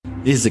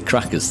Here's the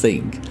crackers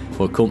thing.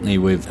 For a company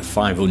with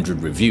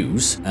 500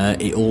 reviews,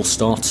 it all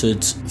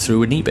started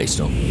through an eBay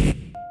store.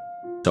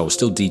 So I was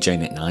still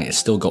DJing at night, I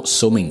still got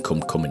some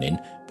income coming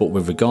in, but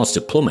with regards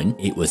to plumbing,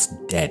 it was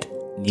dead.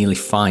 Nearly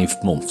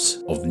 5 months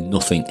of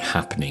nothing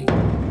happening.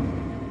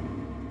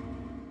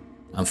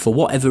 And for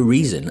whatever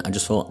reason, I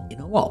just thought, you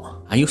know what?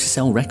 I used to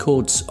sell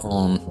records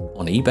on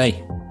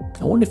eBay.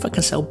 I wonder if I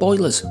can sell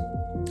boilers.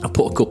 I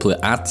put a couple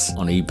of ads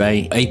on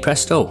eBay. Hey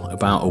presto,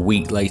 about a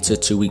week later,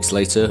 2 weeks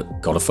later,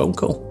 got a phone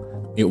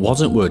call. It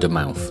wasn't word of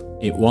mouth.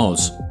 It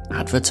was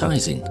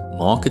advertising,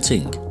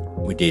 marketing.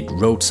 We did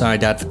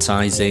roadside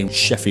advertising,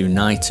 Sheffield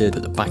United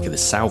at the back of the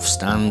South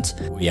Stand.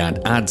 We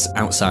had ads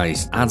outside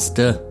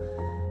Asda.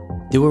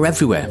 They were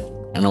everywhere.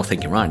 And I was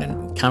thinking, right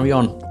then, carry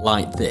on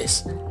like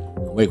this.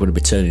 We're going to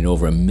be turning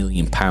over £1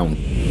 million.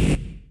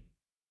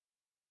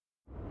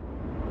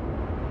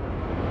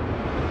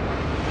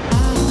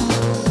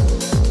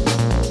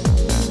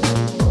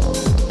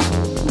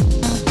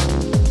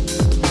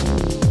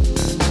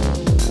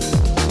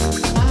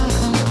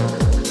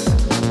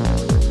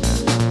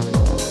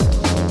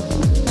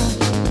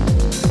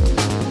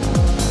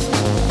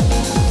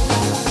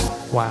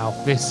 Wow,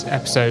 this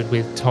episode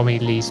with Tommy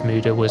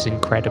Lee-Zmuda was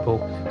incredible.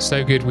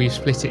 So good we've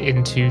split it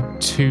into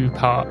 2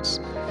 parts.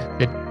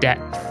 The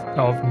depth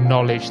of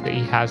knowledge that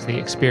he has, the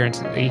experience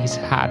that he's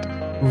had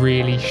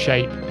really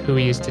shape who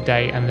he is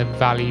today and the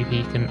value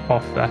he can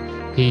offer.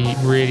 He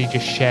really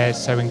just shares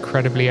so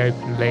incredibly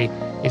openly.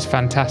 It's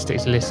fantastic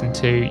to listen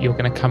to. You're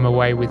going to come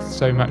away with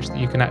so much that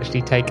you can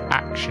actually take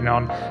action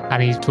on.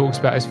 And he talks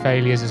about his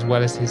failures as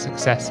well as his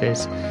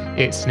successes.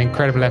 It's an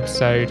incredible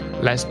episode.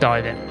 Let's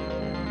dive in.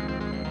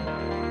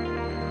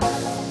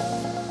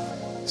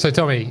 So,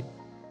 Tommy,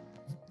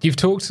 you've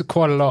talked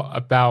quite a lot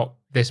about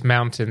this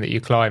mountain that you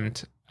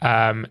climbed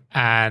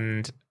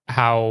and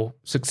how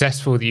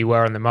successful you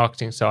were on the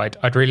marketing side.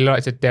 I'd really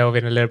like to delve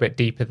in a little bit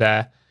deeper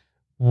there.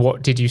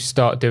 What did you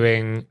start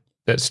doing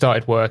that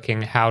started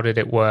working? How did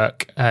it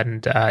work?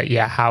 And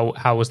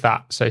how was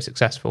that so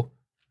successful?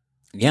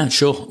 Yeah,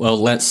 sure. Well,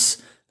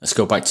 let's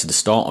go back to the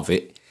start of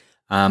it.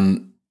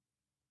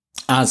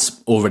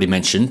 As already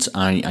mentioned,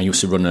 I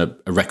used to run a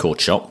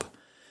record shop.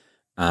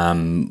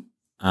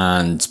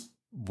 And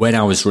when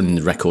I was running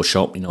the record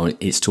shop, you know,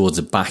 it's towards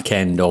the back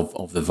end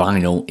of the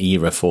vinyl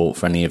era for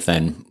any of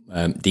them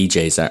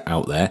DJs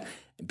out there.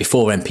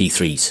 Before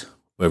MP3s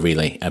were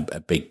really a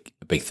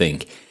big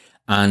thing.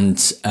 And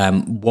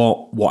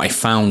what I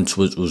found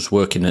was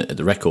working at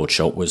the record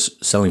shop was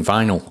selling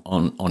vinyl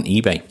on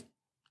eBay.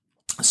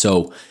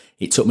 So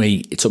it took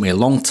me a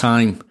long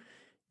time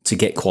to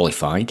get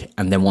qualified,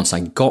 and then once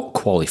I got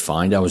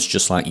qualified, I was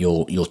just like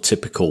your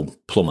typical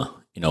plumber.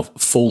 You know,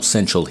 full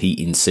central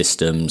heating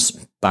systems,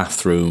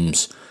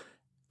 bathrooms,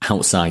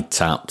 outside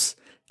taps,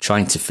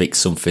 trying to fix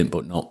something,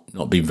 but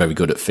not being very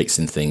good at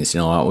fixing things. You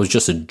know, I was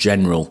just a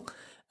general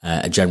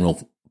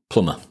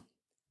plumber,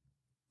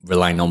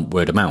 relying on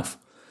word of mouth.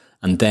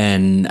 And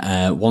then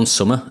one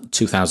summer,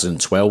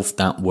 2012,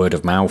 that word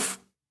of mouth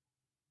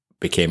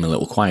became a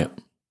little quiet.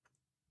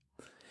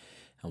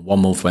 And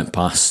 1 month went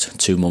past,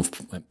 2 months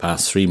went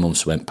past, 3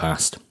 months went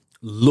past.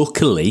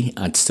 Luckily,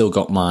 I'd still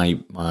got my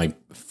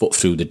foot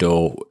through the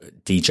door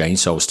DJing,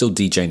 so I was still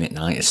DJing at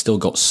night. I still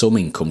got some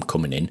income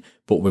coming in,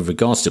 but with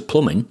regards to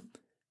plumbing,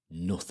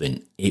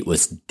 nothing. It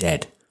was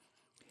dead.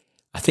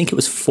 I think it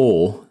was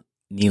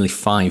nearly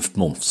 5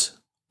 months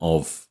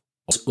of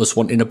was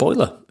wanting a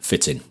boiler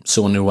fitting.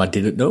 Someone who I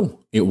didn't know.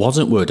 It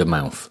wasn't word of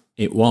mouth.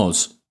 It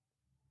was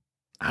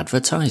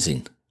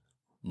advertising,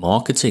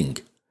 marketing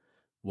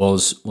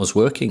was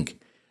working.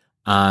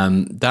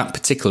 That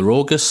particular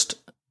August,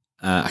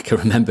 I can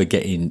remember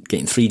getting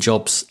 3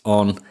 jobs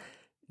on,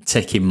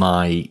 taking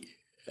my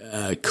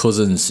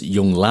cousin's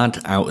young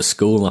lad out of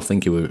school. I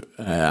think it was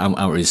out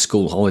of his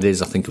school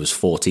holidays. I think it was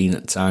 14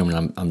 at the time,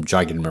 and I'm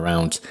dragging him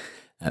around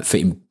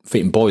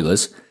fitting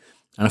boilers.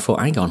 And I thought,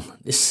 hang on,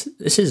 this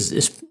is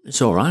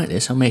it's all right.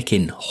 This I'm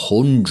making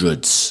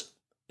hundreds.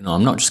 You know,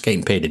 I'm not just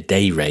getting paid a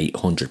day rate,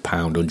 £100,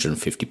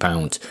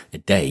 £150 a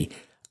day.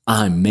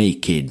 I'm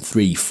making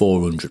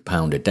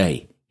 £300-400 a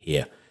day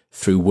here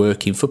through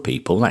working for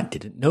people that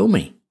didn't know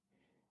me.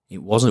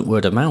 It wasn't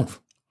word of mouth.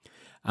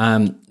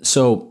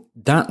 So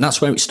that's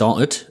where it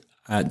started.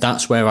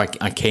 That's where I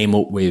came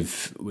up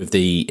with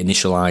the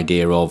initial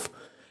idea of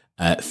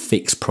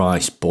fixed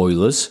price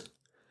boilers,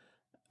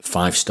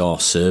 5-star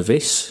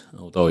service,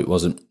 although it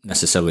wasn't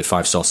necessarily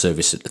 5-star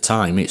service at the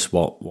time. It's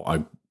what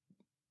I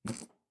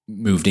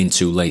moved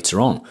into later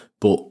on.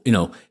 But, you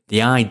know,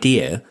 the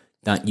idea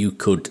that you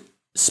could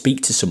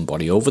speak to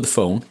somebody over the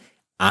phone,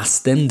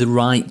 ask them the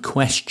right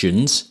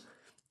questions,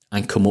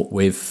 and come up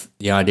with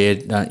the idea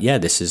that, yeah,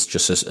 this is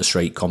just a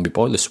straight combi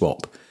boiler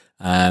swap.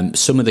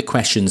 Some of the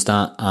questions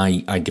that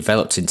I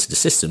developed into the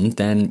system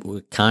then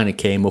kind of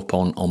came up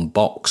on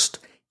Boxed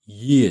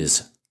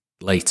years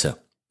later.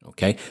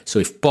 Okay, so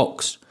if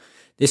Boxed,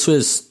 this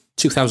was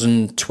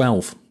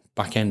 2012,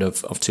 back end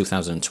of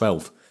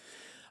 2012.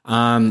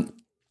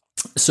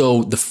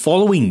 So the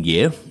following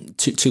year,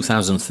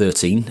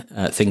 2013,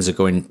 things are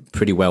going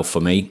pretty well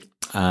for me.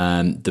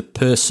 The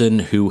person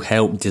who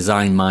helped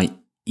design my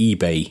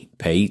eBay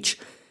page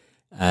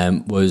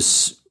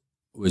was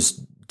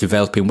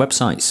developing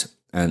websites,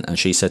 and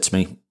she said to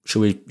me,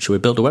 "Should we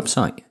build a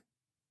website?"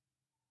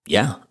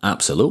 Yeah,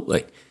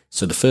 absolutely.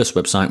 So the first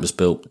website was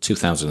built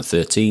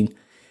 2013,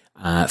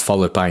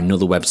 followed by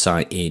another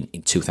website in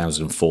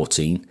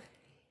 2014.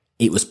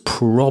 It was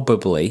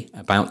probably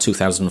about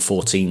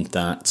 2014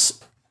 that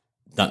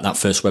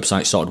first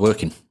website started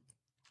working.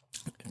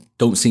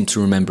 Don't seem to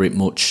remember it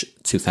much.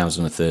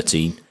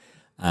 2013,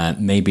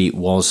 maybe it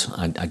was.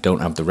 I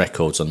don't have the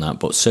records on that,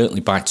 but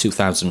certainly by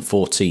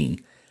 2014,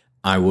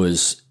 I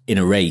was in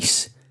a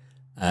race.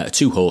 A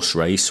 2-horse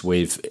race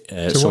with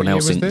someone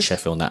else in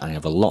Sheffield that I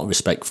have a lot of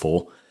respect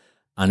for,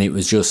 and it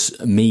was just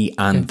me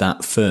and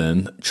that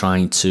firm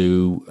trying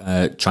to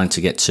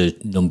get to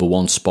number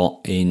one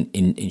spot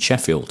in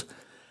Sheffield.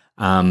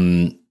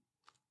 At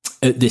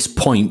this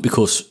point,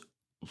 because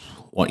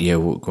what year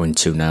we're going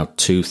to now?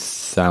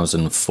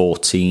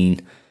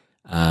 2014.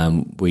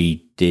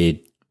 We did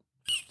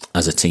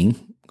as a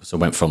team, because I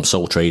went from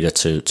sole trader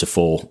to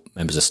 4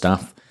 members of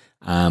staff.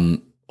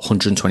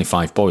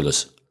 125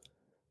 boilers.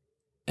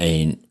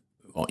 In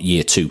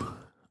year 2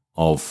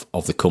 of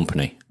the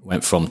company.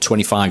 Went from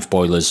 25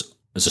 boilers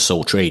as a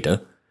sole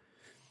trader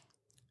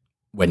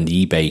when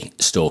the eBay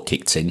store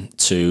kicked in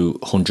to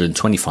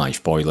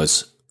 125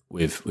 boilers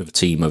with a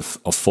team of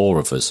 4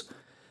 of us.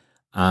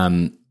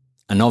 And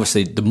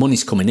obviously the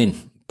money's coming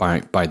in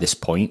by this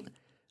point.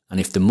 And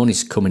if the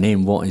money's coming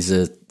in, what is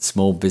a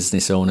small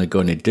business owner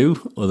going to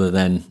do other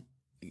than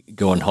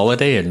go on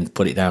holiday and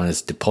put it down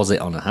as deposit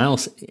on a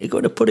house? You're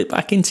going to put it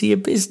back into your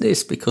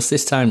business, because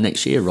this time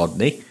next year,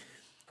 Rodney,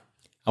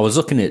 I was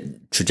looking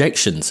at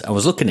projections. I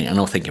was looking at it and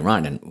I was thinking,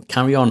 right then,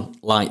 carry on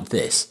like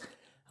this,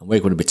 and we're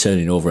going to be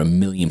turning over £1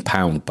 million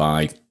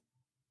by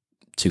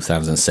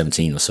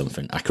 2017 or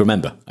something. I can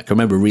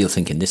remember really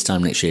thinking, this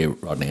time next year,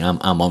 Rodney,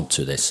 I'm on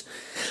to this.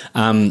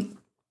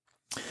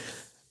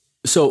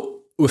 So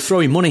we're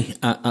throwing money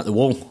at the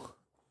wall.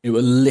 It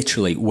was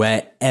literally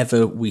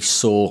wherever we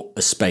saw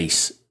a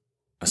space.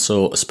 I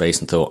saw a space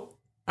and thought,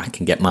 I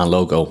can get my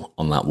logo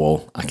on that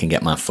wall. I can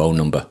get my phone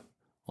number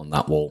on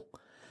that wall.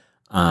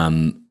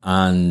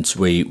 And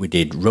we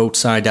did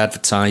roadside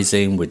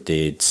advertising. We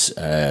did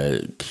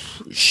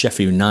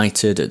Sheffield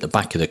United at the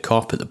back of the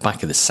Cop, at the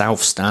back of the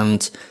South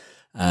Stand.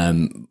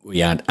 We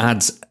had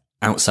ads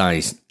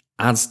outside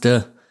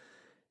Asda.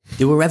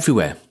 They were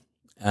everywhere.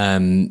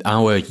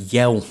 Our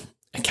Yell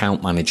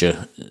account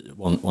manager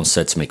once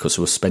said to me, because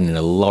we were spending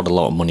a lot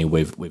of money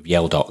with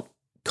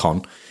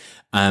Yell.com,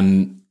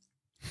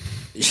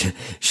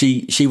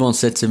 she once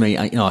said to me,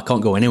 I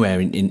can't go anywhere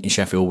in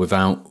Sheffield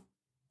without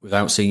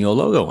seeing your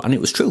logo. And it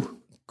was true,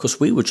 because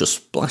we were just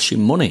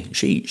splashing money.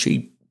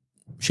 She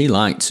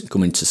liked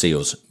coming to see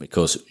us,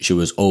 because she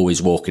was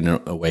always walking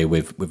away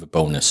with a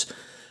bonus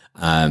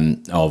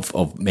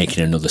of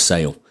making another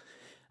sale.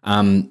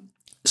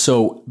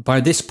 So by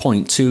this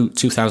point,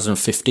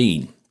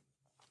 2015,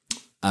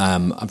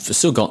 I've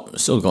still got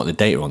the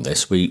data on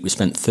this. We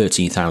spent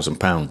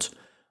 £13,000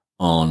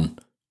 on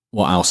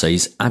what I'll say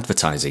is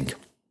advertising.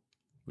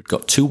 We'd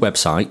got 2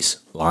 websites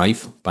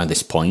live by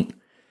this point.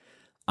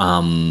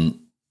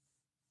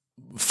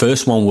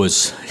 First one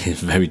was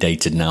very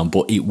dated now,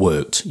 but it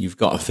worked. You've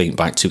got to think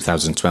back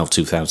 2012,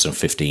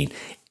 2015.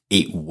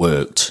 It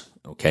worked.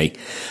 Okay.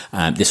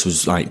 This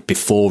was like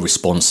before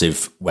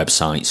responsive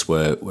websites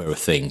were a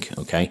thing.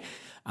 Okay.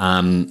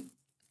 The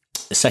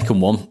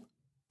second one,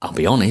 I'll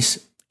be honest,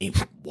 it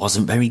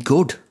wasn't very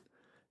good,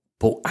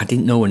 but I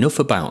didn't know enough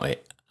about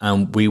it.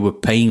 And we were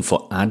paying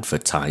for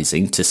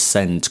advertising to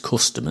send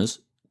customers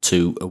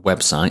to a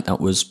website that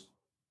was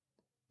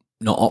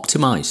not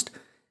optimized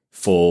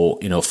for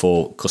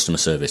customer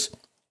service.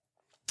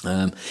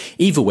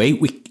 Either way,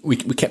 we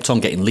kept on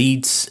getting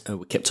leads.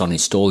 We kept on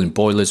installing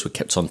boilers. We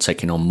kept on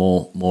taking on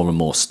more and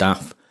more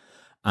staff.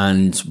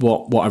 And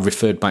what I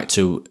referred back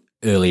to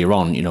earlier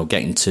on,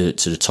 getting to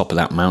the top of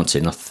that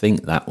mountain, I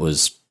think that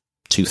was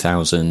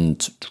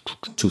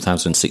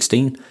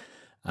 2016.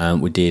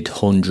 We did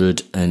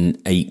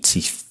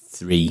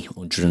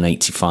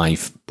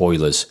 185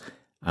 boilers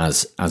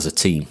as a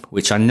team,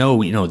 which I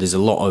know, there's a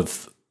lot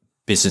of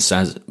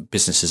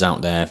businesses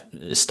out there,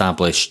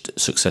 established,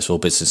 successful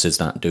businesses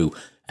that do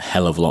a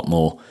hell of a lot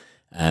more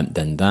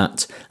than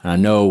that. And I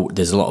know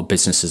there's a lot of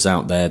businesses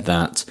out there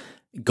that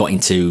got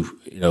into,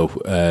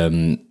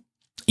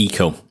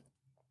 eco,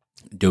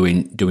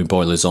 doing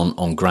boilers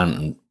on grant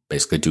and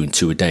basically doing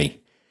 2 a day.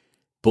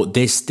 But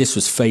this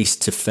was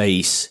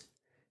face-to-face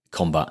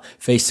combat,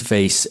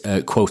 face-to-face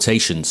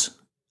quotations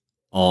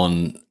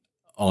on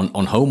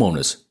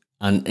homeowners.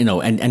 And,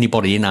 and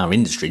anybody in our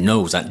industry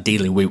knows that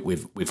dealing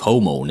with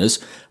homeowners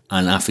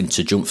and having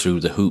to jump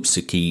through the hoops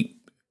to keep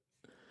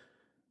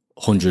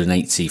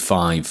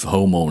 185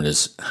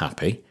 homeowners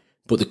happy.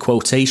 But the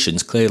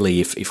quotations, clearly,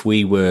 if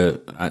we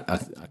were, I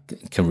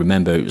can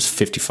remember it was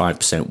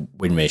 55%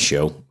 win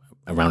ratio,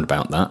 around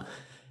about that,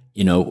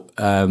 we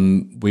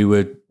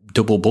were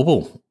double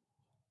bubble,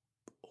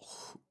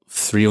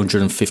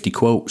 350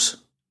 quotes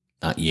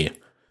that year.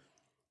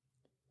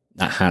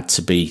 That had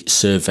to be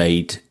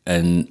surveyed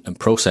and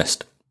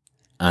processed.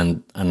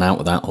 And out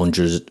of that,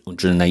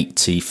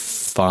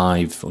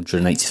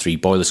 183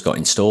 boilers got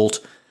installed.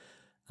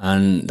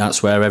 And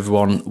that's where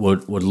everyone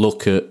would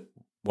look at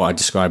what I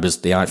describe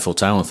as the Eiffel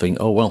Tower and think,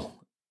 oh, well,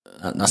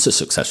 that's a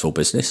successful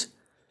business.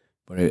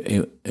 But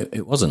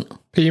it wasn't.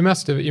 But you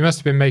must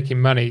have been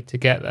making money to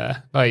get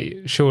there,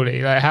 like,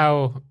 surely. Like,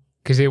 how?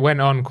 Because it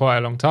went on quite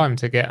a long time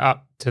to get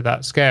up to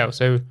that scale.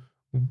 So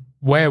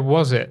where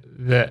was it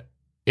that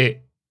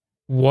it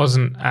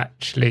wasn't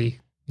actually,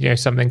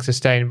 something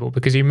sustainable?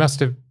 Because there must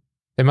have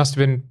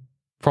been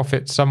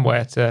profit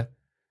somewhere to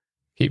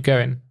keep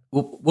going.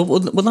 Well,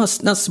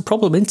 that's the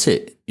problem, isn't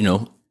it?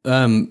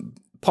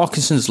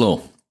 Parkinson's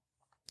law.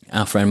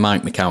 Our friend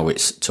Mike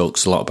Mikowicz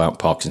talks a lot about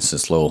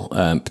Parkinson's law,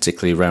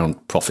 particularly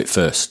around profit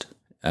first.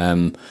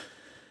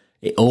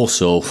 It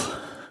also,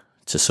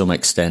 to some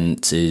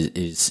extent,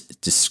 is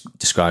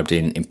described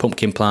in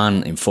Pumpkin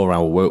Plan, in 4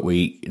 Hour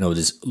Workweek.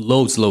 There's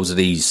loads of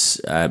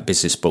these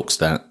business books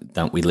that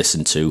we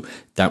listen to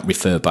that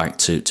refer back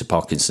to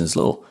Parkinson's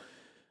law.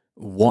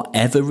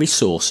 Whatever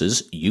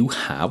resources you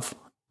have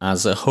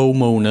as a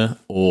homeowner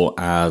or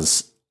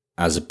as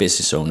a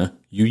business owner,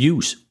 you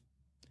use.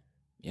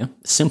 Yeah,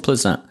 simple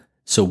as that.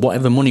 So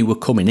whatever money were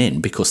coming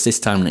in, because this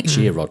time next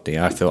year, Rodney,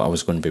 I thought I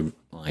was going to be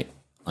like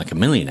a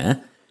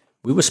millionaire,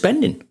 we were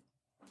spending.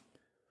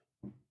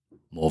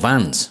 More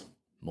vans,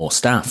 more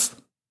staff,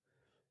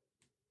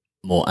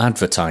 more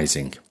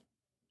advertising.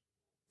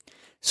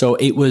 So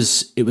it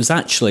was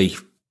actually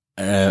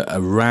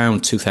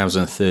around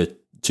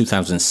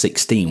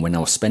 2016 when I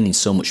was spending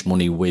so much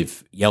money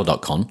with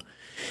Yale.com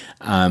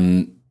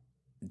that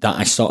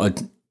I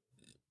started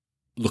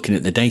looking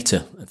at the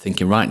data and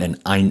thinking, right then,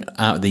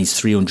 out of these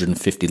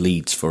 350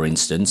 leads, for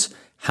instance,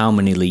 how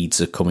many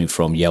leads are coming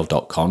from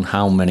Yale.com?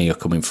 How many are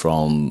coming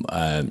from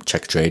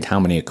Checkatrade? How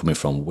many are coming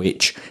from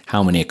Which?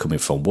 How many are coming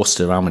from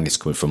Worcester? How many is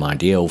coming from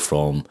Ideal,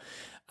 from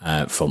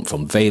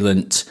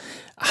Valent?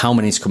 How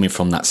many is coming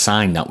from that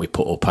sign that we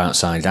put up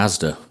outside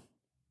Asda?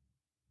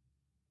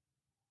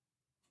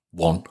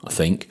 One, I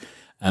think.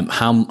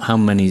 How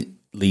many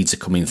leads are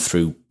coming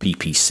through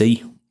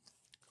PPC?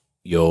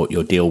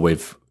 Your deal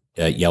with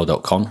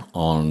Yale.com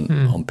on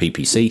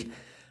PPC,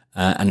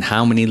 and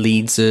how many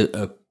leads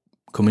are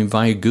coming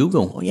via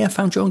Google? Oh yeah, I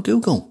found you on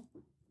Google.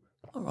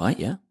 All right,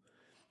 yeah.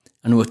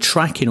 And we're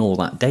tracking all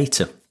that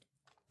data,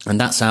 and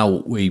that's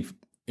how we've.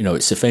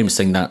 It's a famous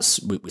thing that's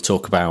we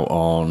talk about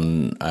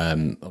on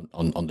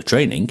the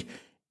training.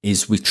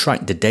 Is we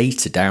track the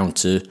data down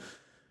to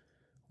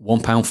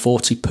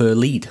 £1.40 per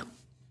lead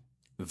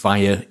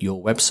via your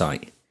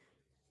website.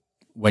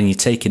 When you're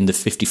taking the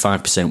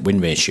 55% win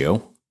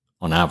ratio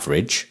on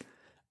average,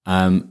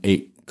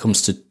 it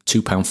comes to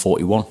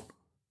 £2.41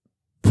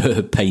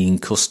 per paying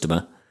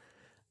customer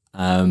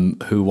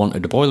who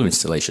wanted a boiler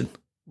installation,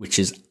 which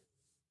is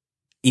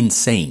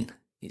insane.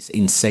 It's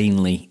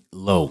insanely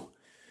low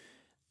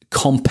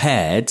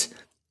compared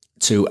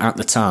to, at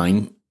the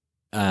time,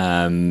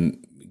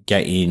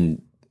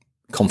 getting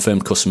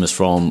confirmed customers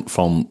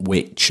from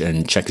Which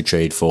and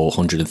Checkatrade for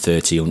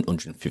 £130,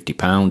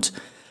 £150.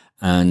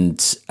 And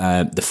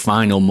the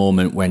final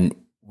moment when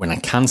I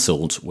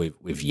cancelled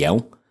with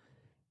Yale,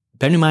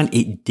 bear in mind,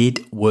 it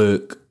did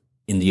work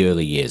in the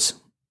early years.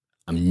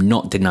 I'm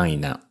not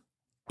denying that.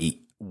 It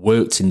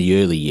worked in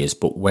the early years,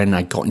 but when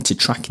I got into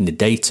tracking the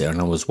data and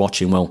I was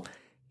watching, well,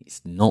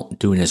 it's not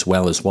doing as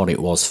well as what it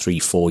was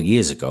 3-4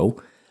 years ago,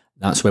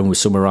 that's when we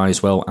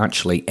summarised, well,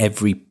 actually,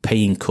 every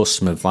paying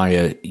customer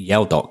via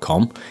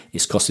Yale.com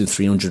is costing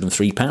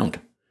 £303.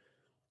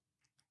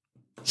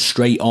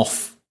 Straight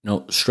off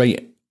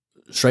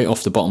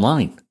the bottom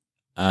line.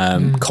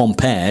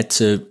 Compared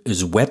to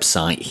his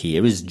website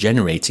here is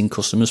generating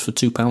customers for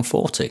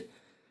 £2.40.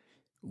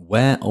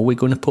 Where are we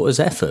going to put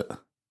his effort?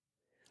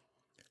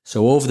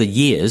 So over the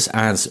years,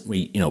 as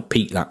we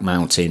peaked that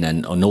mountain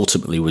and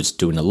ultimately was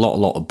doing a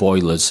lot of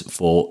boilers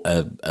for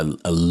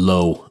a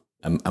low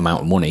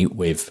amount of money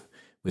with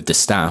the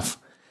staff,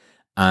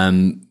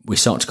 we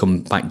started to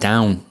come back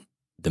down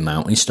the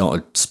mountain,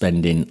 started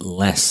spending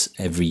less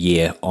every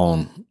year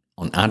on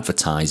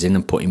advertising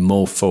and putting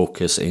more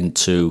focus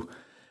into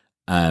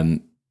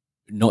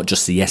not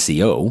just the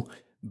SEO,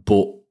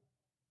 but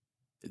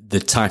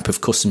the type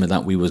of customer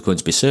that we were going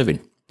to be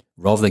serving.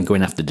 Rather than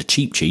going after the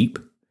cheap,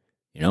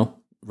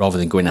 rather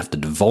than going after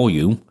the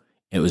volume,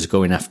 it was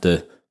going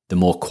after the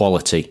more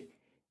quality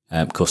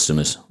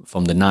customers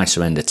from the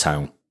nicer end of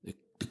town,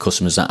 the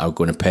customers that are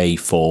going to pay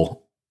for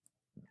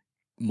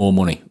more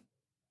money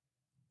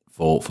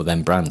for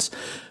them brands.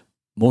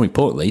 More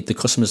importantly, the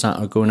customers that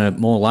are going to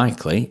more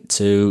likely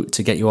to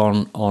get you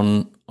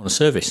on a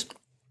service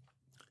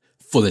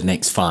for the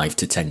next 5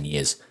 to 10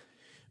 years,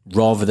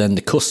 rather than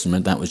the customer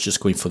that was just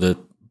going for the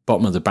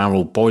bottom of the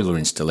barrel boiler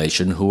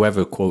installation.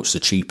 Whoever quotes the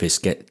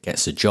cheapest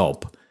gets a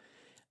job.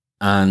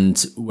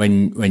 And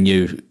when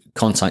you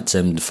contact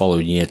them the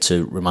following year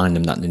to remind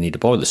them that they need a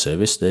boiler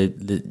service, they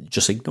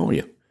just ignore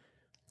you.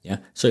 Yeah.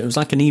 So it was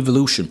like an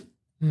evolution.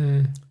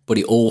 But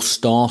it all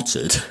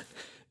started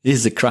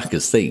here's the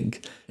crackers thing,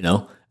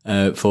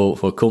 for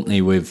a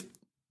company with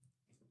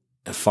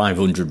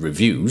 500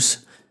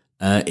 reviews,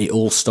 it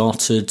all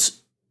started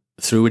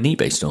through an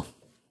eBay store,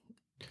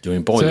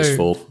 doing boilers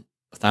for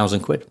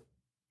 £1,000.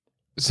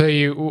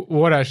 So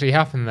what actually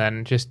happened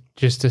then, just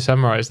to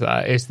summarize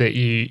that, is that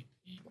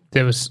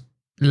there was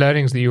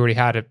learnings that you already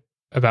had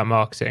about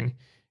marketing.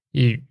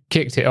 You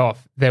kicked it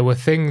off. There were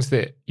things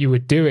that you were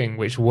doing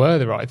which were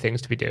the right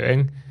things to be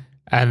doing.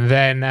 And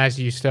then as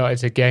you started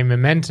to gain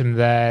momentum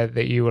there,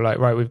 that you were like,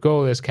 right, we've got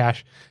all this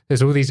cash.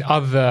 There's all these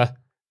other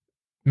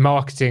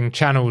marketing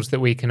channels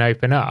that we can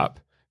open up.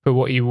 But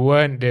what you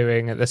weren't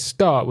doing at the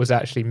start was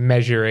actually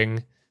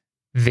measuring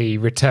the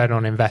return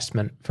on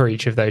investment for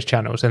each of those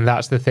channels. And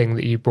that's the thing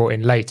that you brought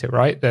in later,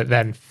 right? That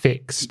then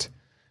fixed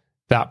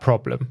that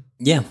problem.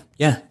 Yeah.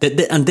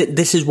 And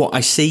this is what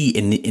I see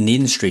in the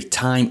industry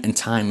time and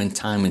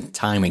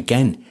time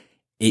again.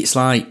 It's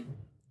like,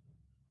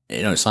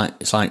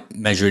 it's like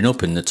measuring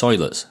up in the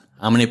toilets.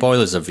 How many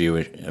boilers have you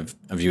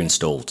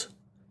installed?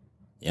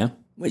 Yeah.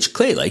 Which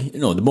clearly,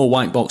 the more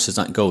white boxes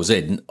that goes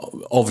in,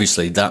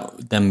 obviously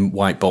them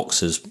white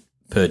boxes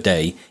per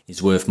day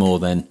is worth more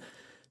than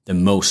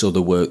most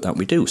other work that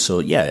we do. So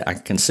yeah, I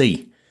can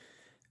see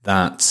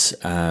that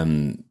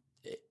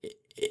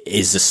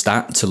is a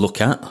stat to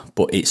look at,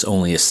 but it's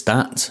only a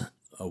stat.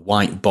 A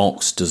white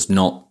box does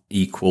not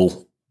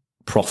equal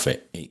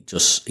profit; it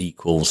just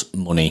equals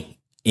money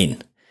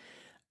in.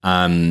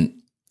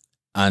 And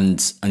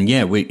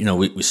yeah,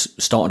 we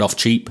started off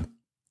cheap,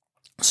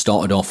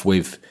 started off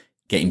with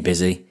getting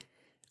busy.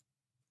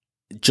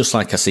 Just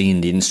like I see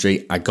in the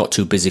industry, I got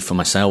too busy for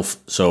myself,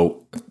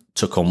 so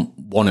took on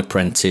one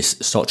apprentice,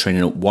 started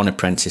training up one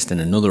apprentice, then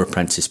another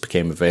apprentice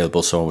became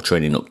available, so I was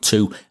training up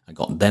two. I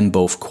got them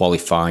both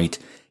qualified,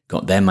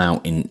 got them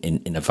out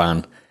in a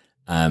van,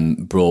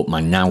 brought my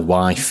now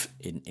wife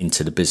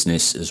into the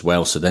business as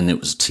well, so then it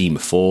was a team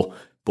of four,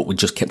 but we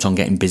just kept on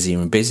getting busier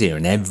and busier,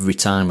 and every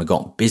time I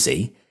got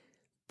busy,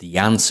 the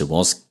answer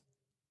was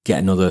get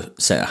another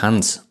set of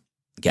hands,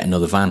 get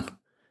another van.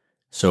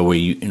 So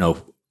we,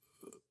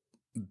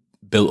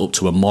 built up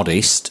to a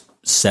modest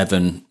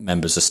 7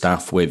 members of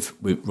staff with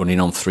running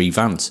on 3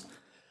 vans.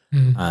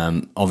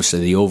 Obviously,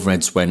 the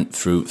overheads went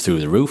through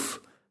the roof,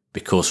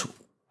 because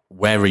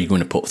where are you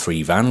going to put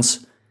 3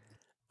 vans?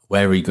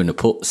 Where are you going to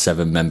put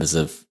 7 members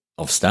of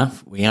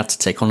staff? We had to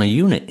take on a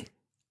unit,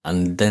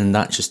 and then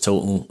that just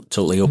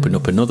totally opened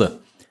up another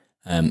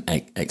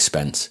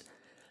expense.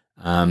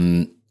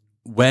 Where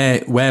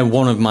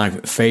one of my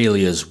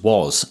failures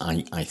was,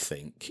 I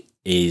think,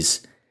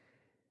 is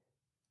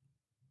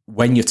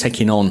when you're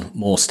taking on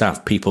more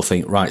staff, people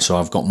think, right, so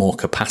I've got more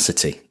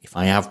capacity. If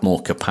I have more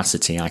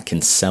capacity, I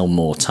can sell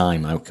more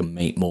time, I can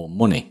make more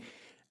money.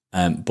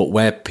 But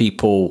where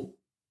people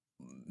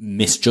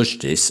misjudge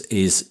this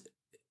is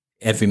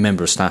every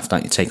member of staff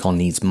that you take on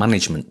needs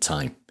management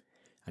time.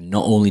 And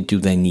not only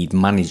do they need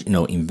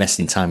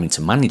investing time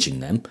into managing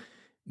them,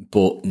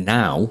 but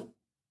now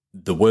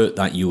the work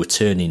that you were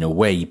turning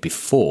away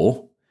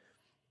before,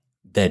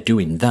 they're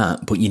doing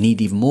that, but you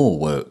need even more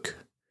work.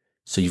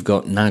 So you've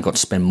now got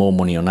to spend more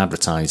money on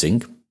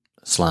advertising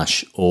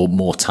 / or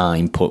more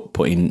time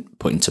put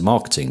into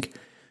marketing,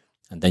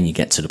 and then you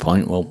get to the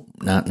point. Well,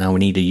 now we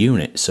need a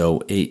unit.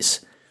 So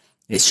it's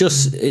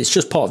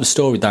just part of the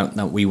story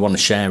that we want to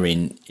share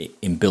in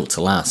Built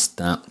to Last.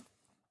 That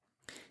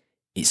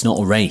it's not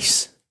a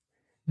race.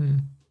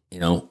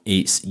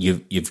 It's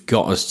you've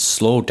got to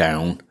slow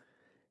down,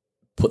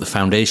 put the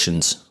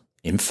foundations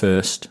in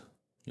first.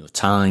 Your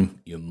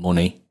time, your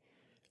money,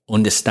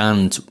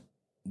 understand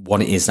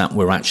what it is that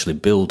we're actually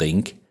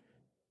building.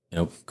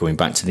 Going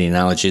back to the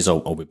analogies, are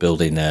we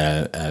building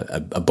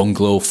a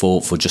bungalow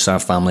for just our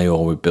family,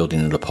 or we're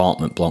building an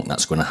apartment block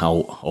that's going to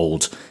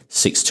hold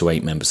 6 to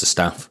 8 members of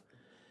staff?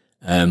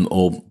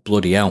 Or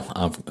bloody hell,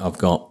 I've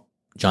got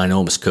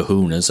ginormous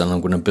kahunas and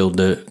I'm going to build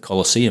a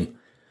Colosseum.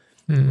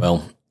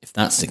 Well, if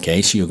that's the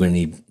case, you're going to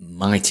need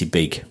mighty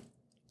big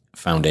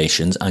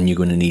foundations, and you're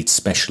going to need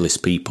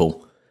specialist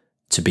people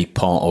to be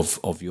part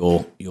of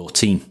your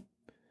team.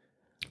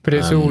 But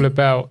it's all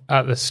about,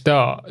 at the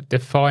start,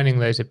 defining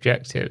those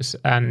objectives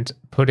and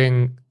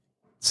putting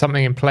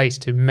something in place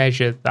to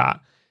measure that.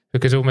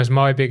 Because almost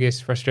my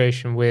biggest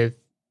frustration with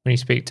when you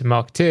speak to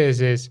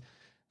marketeers is,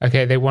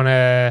 okay, they want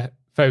to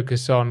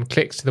focus on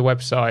clicks to the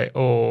website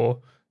or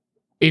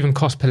even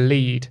cost per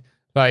lead.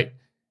 Like,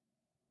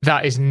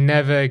 that is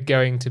never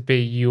going to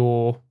be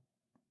your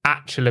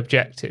actual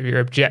objective. Your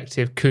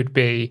objective could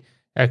be,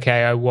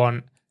 okay, I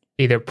want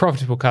either a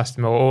profitable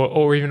customer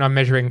or even I'm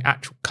measuring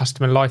actual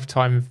customer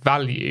lifetime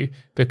value,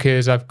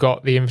 because I've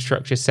got the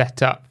infrastructure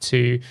set up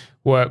to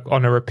work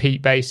on a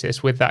repeat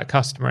basis with that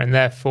customer, and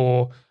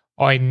therefore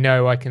I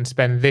know I can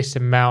spend this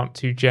amount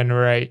to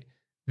generate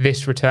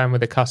this return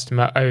with a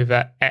customer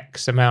over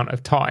X amount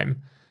of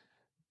time.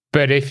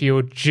 But if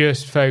you're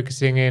just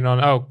focusing in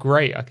on, oh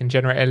great, I can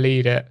generate a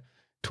lead at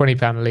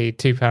 £20 a lead,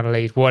 £2 a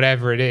lead,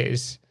 whatever it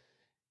is,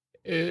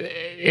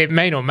 it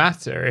may not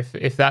matter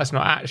if that's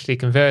not actually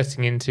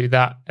converting into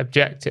that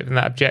objective, and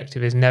that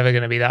objective is never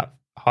going to be that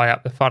high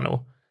up the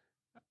funnel.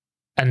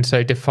 And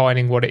so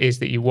defining what it is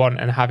that you want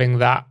and having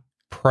that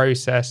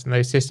process and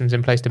those systems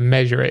in place to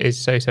measure it is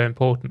so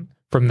important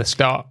from the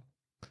start.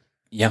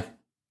 Yeah.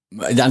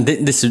 And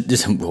this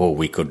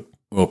we could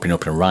open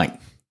up a right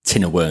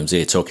tin of worms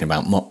here talking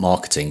about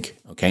marketing.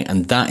 Okay.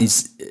 And that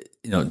is,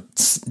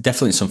 it's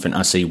definitely something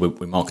I see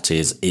with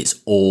marketers.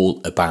 It's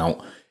all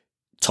about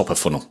top of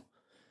funnel.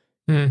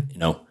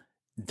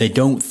 They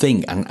don't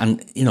think,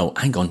 and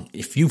hang on,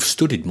 if you've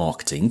studied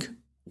marketing,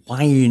 why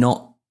are you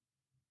not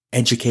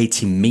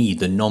educating me,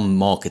 the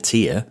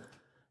non-marketeer,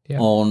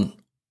 on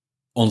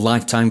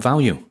lifetime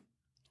value?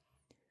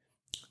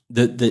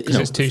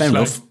 It's too fair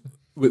slow. enough.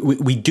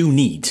 We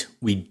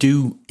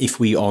do, if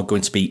we are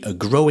going to be a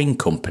growing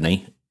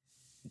company,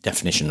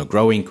 definition of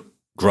growing,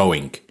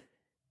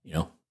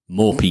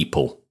 more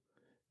people,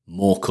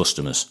 more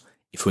customers.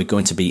 If we're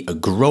going to be a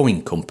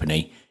growing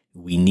company,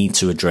 we need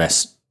to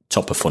address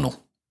top of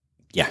funnel.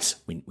 Yes,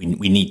 we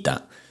need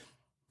that.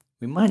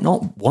 We might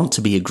not want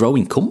to be a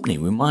growing company.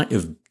 We might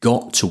have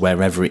got to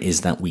wherever it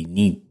is that we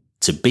need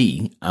to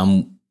be,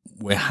 and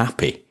we're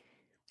happy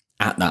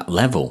at that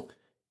level.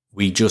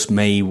 We just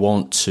may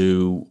want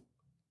to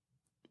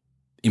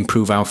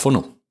improve our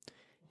funnel,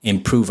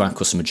 improve our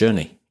customer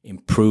journey,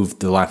 improve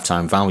the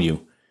lifetime value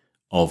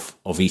of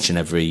each and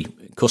every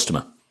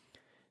customer.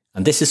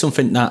 And this is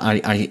something that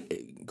I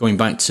going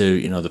back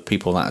to, the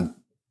people that are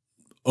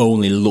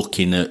only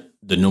looking at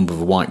the number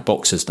of white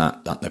boxes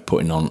that they're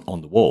putting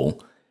on the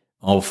wall,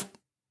 of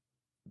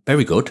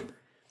very good.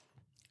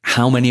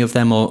 How many of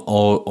them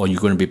are you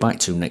going to be back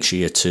to next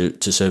year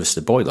to service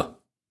the boiler?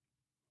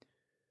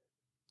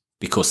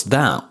 Because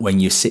that,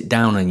 when you sit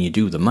down and you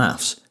do the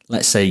maths,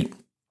 let's say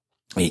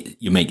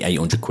you make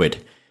 800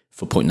 quid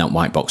for putting that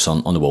white box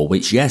on the wall,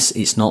 which, yes,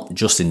 it's not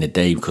just in the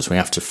day, because we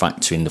have to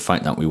factor in the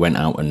fact that we went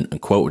out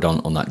and quoted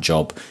on that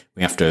job.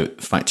 We have to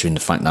factor in the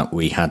fact that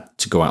we had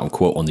to go out and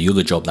quote on the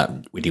other job that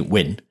we didn't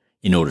win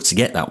in order to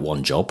get that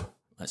one job.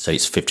 Let's say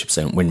it's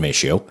 50% win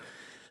ratio.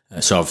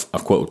 So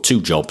I've quoted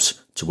 2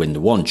 jobs to win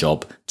the one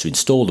job, to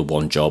install the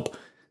one job,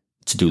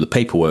 to do the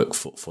paperwork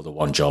for the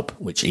one job,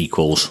 which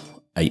equals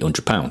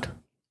 £800.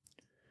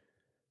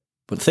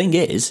 But the thing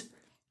is,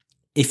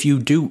 if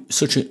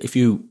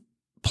you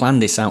plan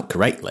this out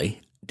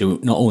correctly,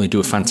 not only do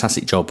a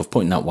fantastic job of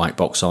putting that white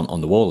box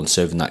on the wall and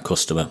serving that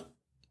customer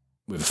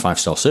with a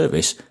 5-star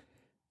service,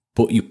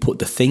 but you put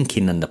the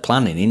thinking and the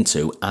planning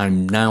into,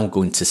 I'm now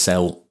going to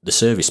sell the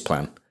service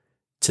plan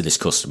to this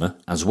customer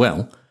as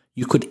well,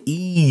 you could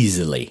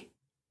easily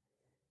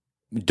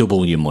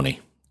double your money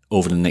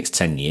over the next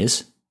 10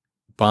 years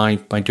by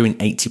doing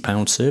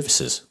 £80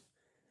 services.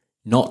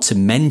 Not to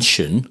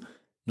mention,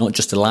 not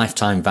just the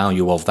lifetime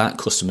value of that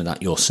customer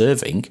that you're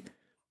serving,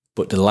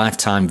 but the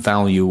lifetime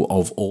value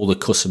of all the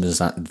customers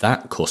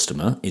that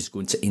customer is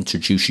going to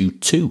introduce you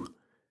to.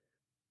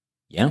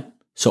 Yeah?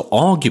 So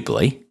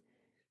arguably,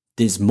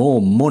 there's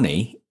more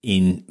money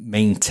in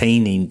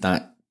maintaining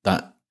that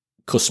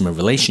customer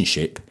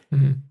relationship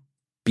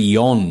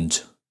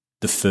beyond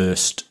the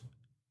first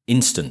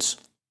instance.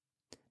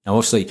 Now,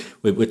 obviously,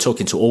 we're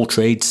talking to all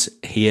trades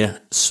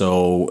here,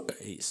 so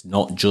it's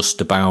not just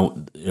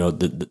about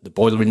the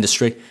boiler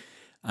industry.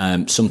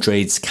 Some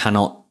trades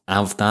cannot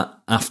have that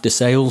after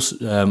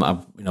sales. I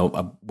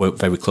work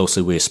very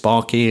closely with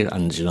Sparky,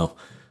 and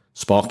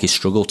Sparky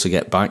struggle to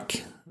get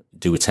back,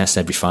 do a test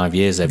every 5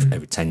 years,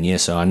 every 10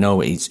 years. So I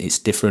know it's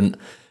different,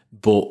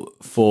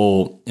 but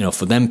for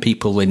them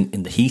people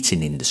in the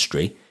heating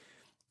industry,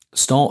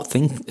 stop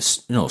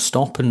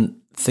and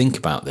think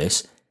about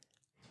this.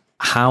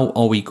 How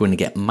are we going to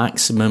get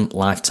maximum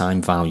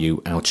lifetime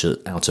value out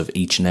of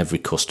each and every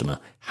customer?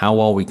 How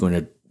are we going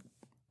to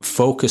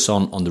focus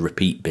on the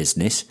repeat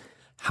business?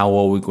 How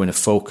are we going to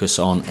focus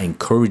on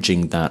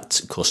encouraging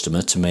that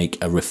customer to make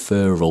a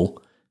referral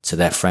to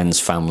their friends,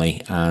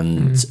 family,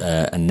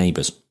 and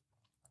neighbours?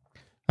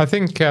 I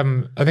think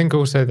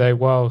also, though,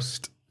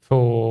 whilst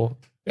for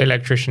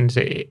electricians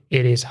it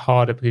is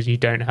harder because you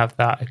don't have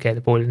that. Okay,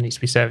 the boiler needs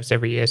to be serviced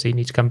every year, so you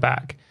need to come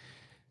back.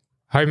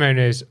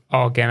 Homeowners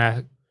are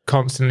gonna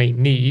constantly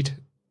need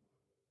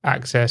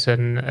access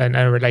and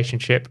a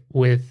relationship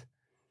with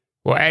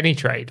any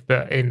trade,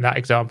 but in that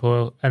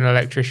example, an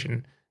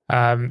electrician.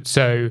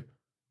 So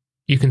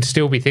you can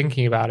still be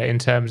thinking about it in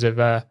terms of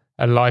a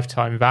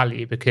lifetime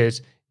value,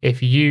 because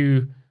if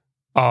you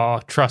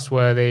are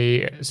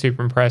trustworthy,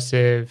 super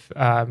impressive,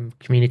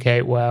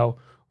 communicate well,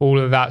 all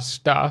of that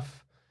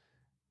stuff,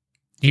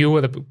 you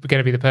are going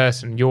to be the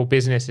person. Your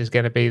business is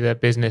going to be the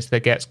business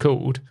that gets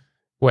called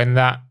when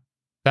that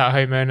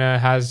homeowner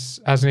has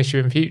an issue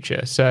in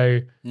future.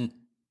 So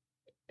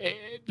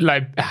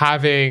like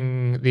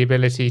having the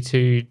ability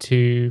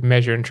to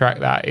measure and track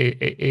that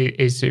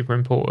is super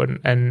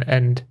important,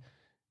 and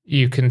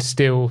you can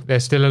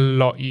there's still a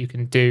lot you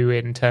can do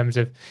in terms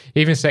of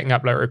even setting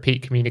up like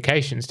repeat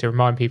communications to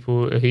remind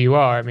people who you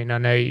are. I mean, I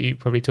know you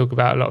probably talk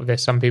about a lot of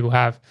this. Some people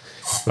have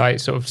like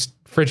sort of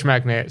fridge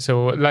magnets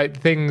or like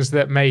things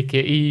that make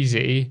it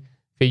easy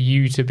for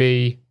you to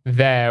be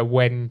there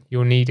when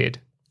you're needed.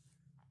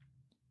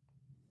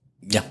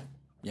 Yeah.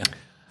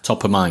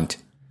 Top of mind.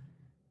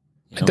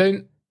 You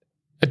know?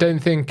 I don't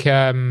think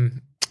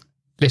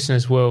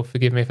listeners will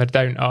forgive me if I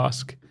don't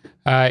ask.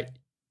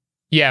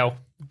 Yell,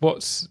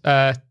 what's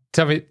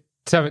tell me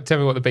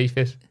what the beef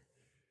is.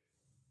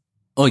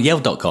 Oh,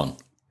 Yell.com.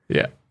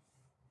 Yeah.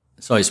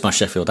 Sorry, it's my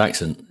Sheffield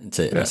accent, isn't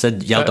it? Yeah. I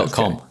said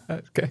Yell.com.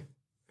 That's okay.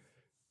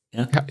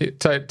 Yeah.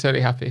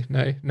 Totally happy.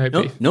 No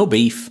beef. No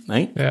beef,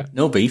 mate. Yeah.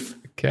 No beef.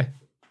 Okay.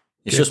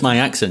 It's just my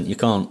accent. You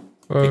can't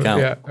pick out.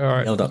 Yeah, all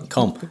right.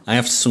 Yell.com. I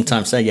have to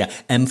sometimes say,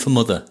 M for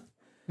mother.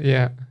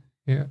 Yeah.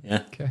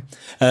 Okay.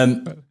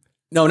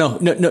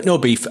 No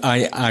beef.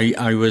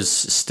 I was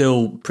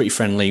still pretty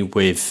friendly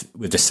with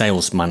the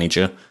sales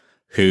manager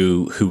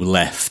who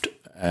left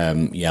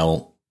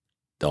Yell.com.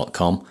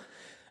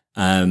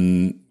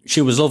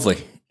 She was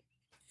lovely.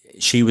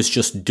 She was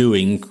just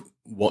doing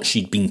what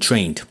she'd been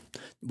trained.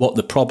 What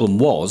the problem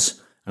was,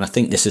 and I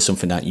think this is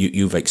something that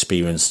you've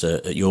experienced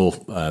at your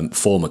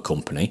former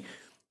company,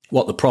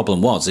 what the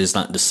problem was is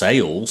that the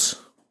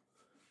sales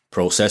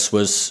process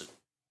was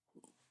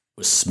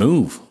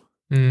smooth.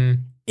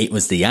 It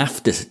was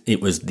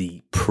it was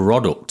the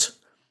product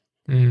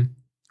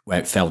where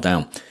it fell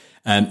down.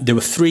 There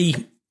were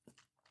three,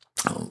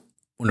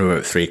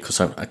 because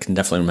I can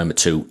definitely remember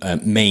two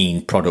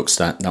main products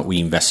that we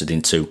invested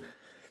into.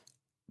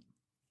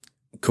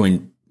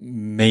 Going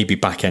maybe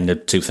back end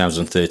of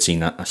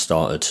 2013, I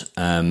started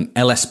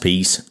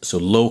LSPs, so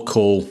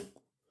local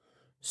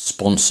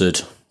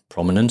sponsored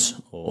prominence,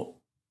 or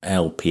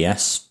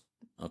LPS.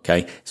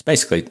 Okay, it's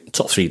basically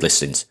top 3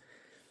 listings.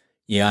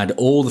 You had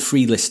all the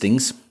free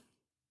listings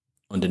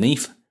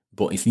underneath,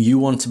 but if you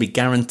want to be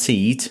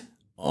guaranteed,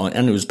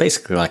 and it was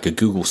basically like a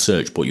Google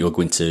search, but you're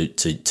going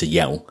to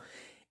Yell.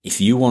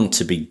 If you want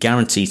to be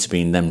guaranteed to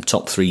be in them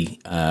top 3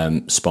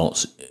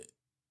 spots,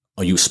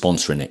 are you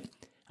sponsoring it?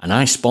 And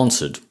I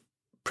sponsored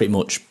pretty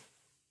much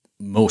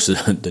most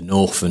of the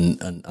North and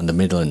the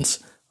Midlands.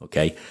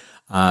 Okay,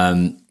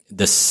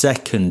 the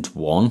second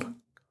one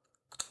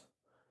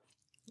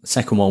was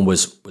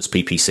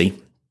PPC,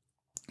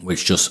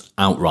 which just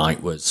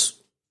outright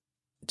was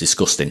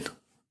disgusting.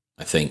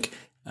 I think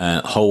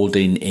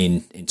holding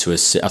into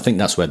I think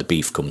that's where the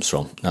beef comes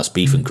from. That's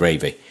beef and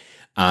gravy.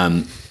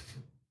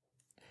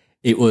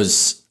 It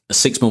was a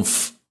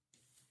 6-month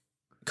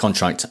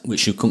contract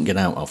which you couldn't get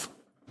out of.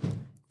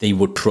 They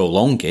would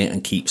prolong it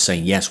and keep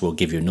saying, yes, we'll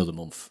give you another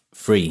month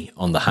free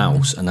on the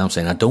house. And I'm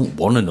saying, I don't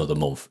want another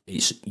month.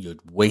 You're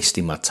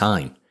wasting my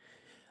time.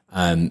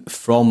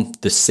 From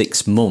the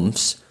 6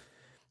 months,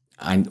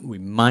 and we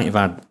might have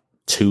had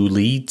 2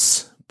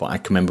 leads, but I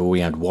can remember we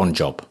had 1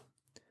 job.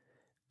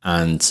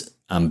 And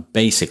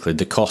basically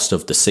the cost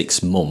of the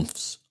 6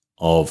 months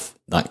of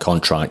that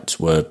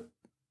contract were,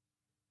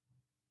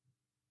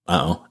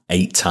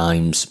 8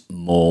 times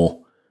more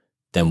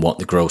than what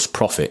the gross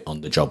profit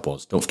on the job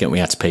was. Don't forget we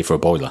had to pay for a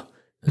boiler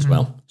as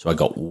well. So I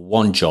got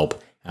 1 job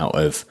out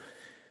of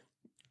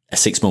a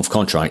 6-month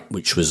contract,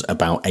 which was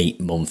about 8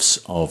 months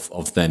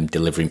of them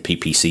delivering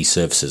PPC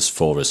services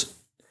for us.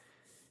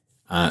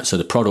 So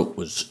the product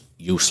was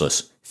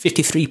useless.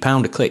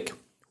 £53 a click.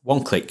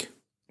 1 click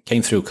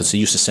came through because they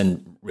used to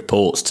send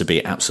reports to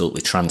be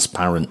absolutely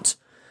transparent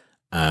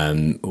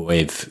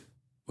with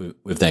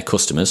their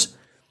customers.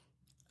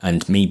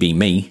 And me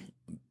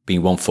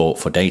being one for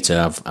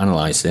data, I've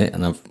analysed it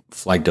and I've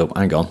flagged up,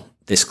 hang on,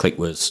 this click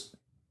was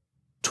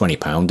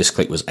 £20, this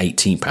click was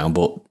 £18,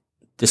 but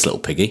this little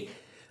piggy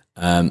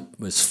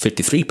was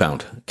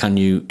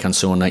 £53. Can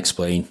someone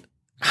explain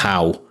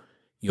how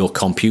your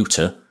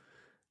computer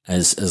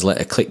has let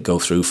a click go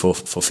through for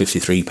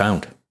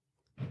 £53?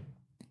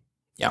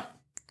 Yeah.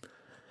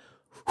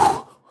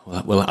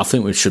 Well, I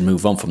think we should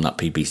move on from that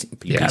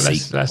PPC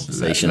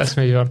conversation. Let's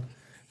move on.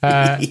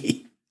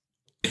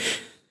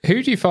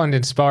 Who do you find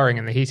inspiring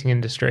in the heating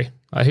industry?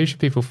 Like, who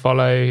should people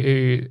follow?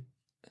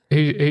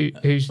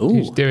 Who's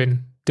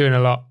doing a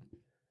lot?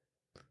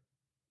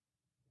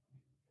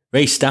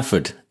 Ray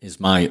Stafford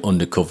is my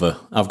undercover.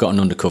 I've got an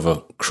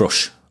undercover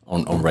crush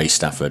on Ray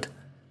Stafford.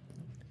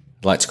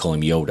 I'd like to call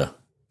him Yoda.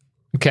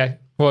 Okay,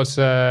 what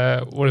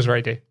does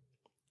Ray do?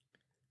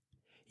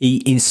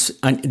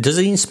 Does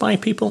he inspire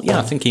people? Yeah,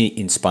 I think he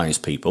inspires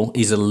people.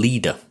 He's a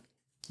leader.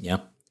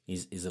 Yeah.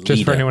 He's a leader.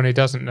 Just for anyone who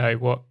doesn't know,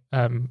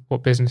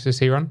 what business does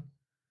he run?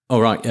 Oh,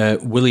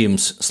 right.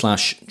 Williams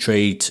 /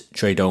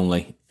 trade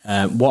only.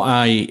 What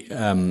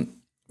I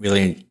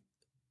really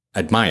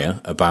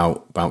admire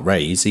about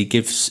Ray is he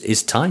gives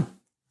his time.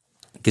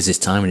 Gives his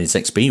time and his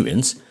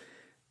experience.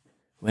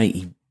 Wait,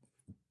 he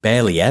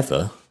barely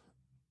ever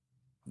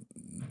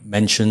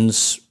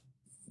mentions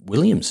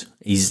Williams.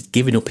 He's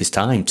giving up his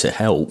time to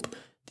help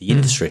the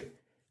industry.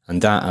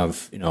 And that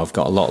I've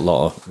got a lot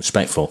of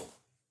respect for.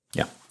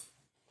 Yeah.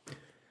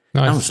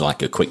 Nice. That was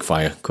like a quick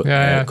fire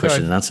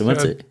question and answer,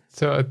 wasn't it?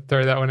 So I'd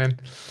throw that one in.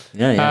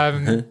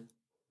 Yeah.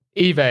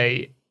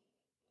 eBay,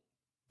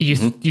 you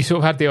sort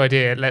of had the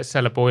idea, let's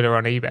sell a boiler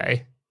on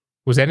eBay.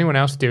 Was anyone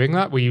else doing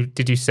that?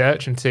 Did you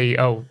search and see,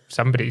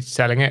 somebody's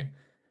selling it?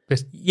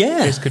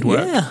 This could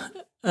work.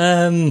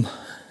 Yeah.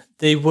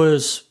 There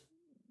was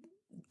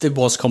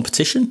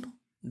competition.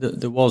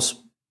 There was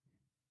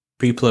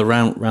people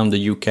around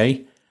the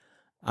UK.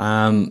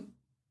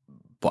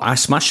 But I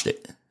smashed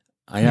it.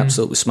 I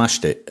absolutely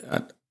smashed it.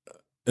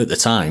 At the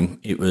time,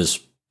 it was,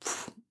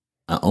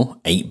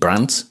 8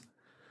 brands.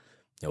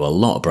 There were a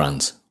lot of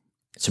brands.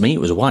 To me,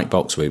 it was a white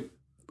box with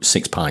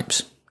 6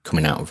 pipes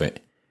coming out of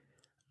it.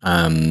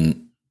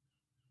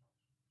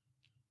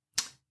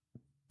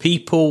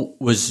 People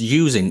was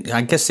using,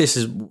 I guess this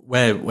is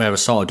where I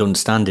started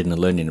understanding and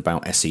learning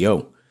about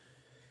SEO.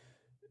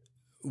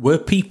 Were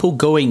people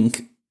going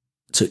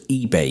to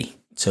eBay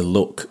to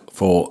look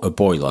for a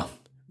boiler?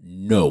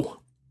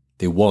 No,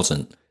 there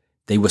wasn't.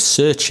 They were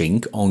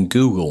searching on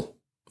Google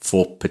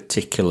for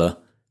particular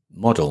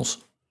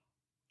models.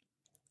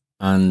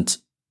 And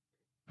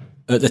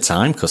at the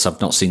time, because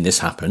I've not seen this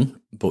happen,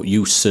 but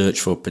you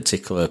search for a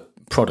particular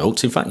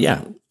product. In fact,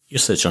 you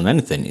search on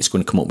anything, it's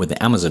going to come up with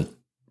the Amazon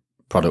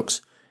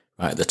products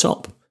right at the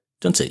top,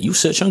 doesn't it? You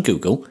search on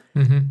Google,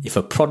 if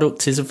a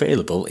product is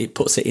available, it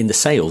puts it in the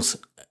sales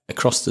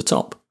across the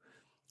top.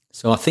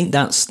 So I think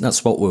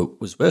that's what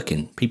was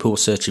working. People were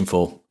searching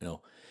for,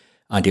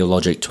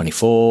 Ideologic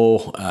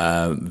 24,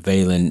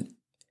 Valent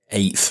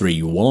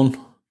 831,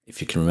 if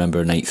you can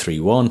remember an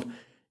 831,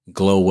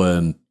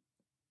 Glowworm,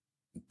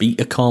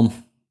 Betacom,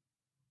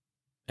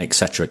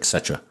 etc.,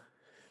 etc.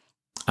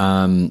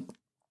 And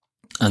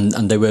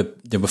they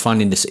were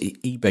finding this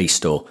eBay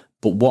store.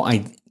 But what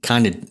I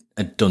kind of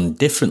had done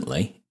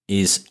differently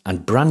is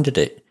I'd branded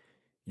it.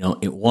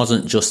 It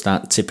wasn't just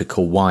that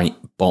typical white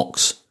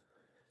box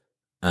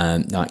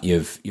that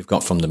you've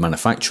got from the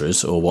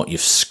manufacturers or what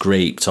you've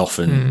scraped off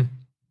a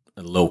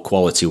low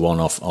quality one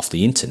off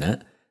the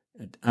internet.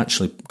 I'd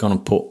actually gone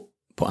and put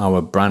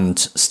our brand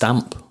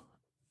stamp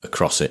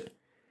across it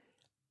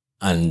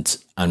and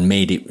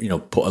made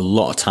it, put a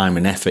lot of time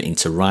and effort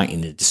into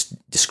writing the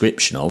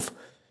description of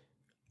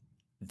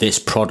this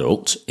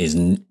product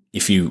is.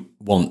 If you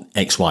want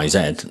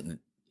XYZ,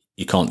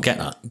 you can't get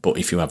that. But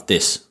if you have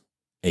this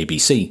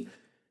ABC,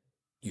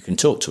 you can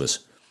talk to us.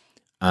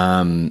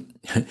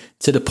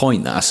 To the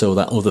point that I saw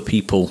that other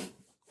people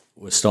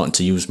were starting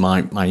to use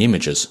my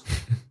images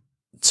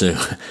to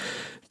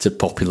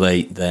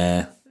populate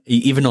their,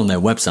 even on their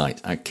website.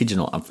 I kid you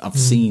not, I've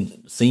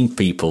seen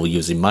people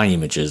using my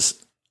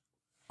images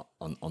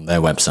on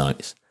their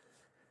websites.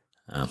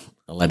 I'll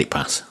let it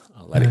pass.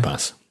 It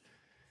pass.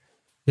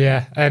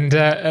 Yeah, and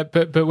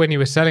but when you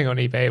were selling on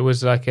eBay, it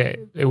was like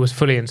it was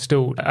fully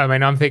installed. I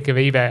mean, I'm thinking of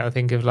eBay. I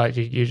think of like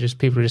you just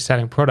people just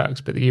selling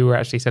products, but you were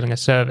actually selling a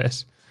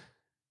service,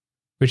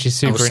 which is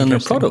super interesting. I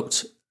was selling a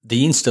product.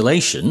 The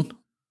installation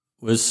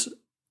was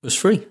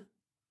free.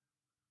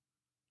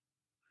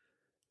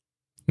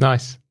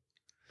 Nice.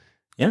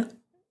 Yeah,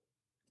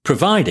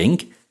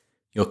 providing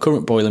your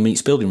current boiler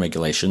meets building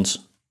regulations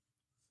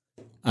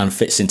and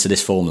fits into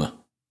this formula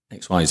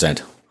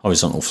XYZ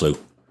horizontal flue.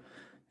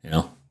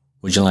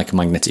 Would you like a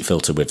magnetic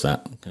filter with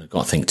that? I've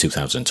got to think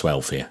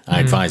 2012 here.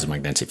 I advise a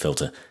magnetic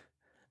filter.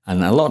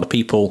 And a lot of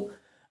people,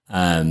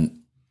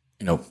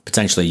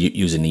 potentially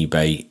using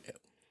eBay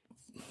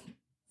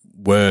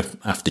were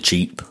after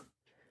cheap.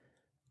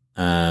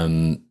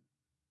 A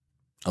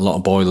lot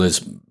of boilers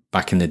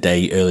back in the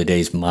day, early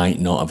days, might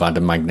not have had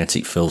a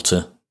magnetic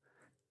filter.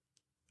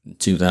 In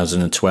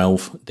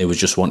 2012, they were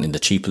just wanting the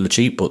cheap of the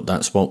cheap, but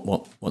that's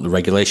what the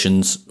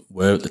regulations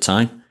were at the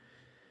time.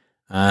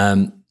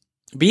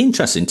 It'd be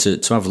interesting to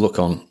have a look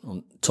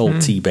on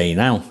T-Bay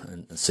now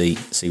and see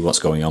what's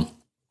going on.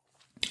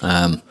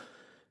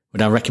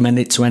 Would I recommend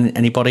it to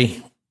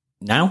anybody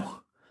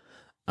now?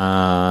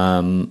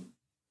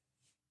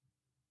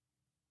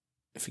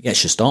 If it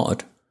gets you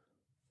started,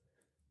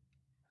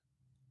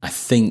 I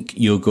think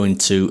you're going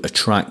to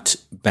attract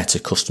better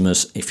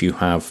customers if you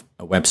have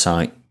a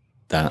website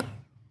that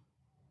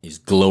is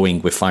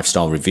glowing with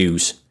 5-star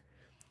reviews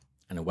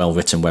and a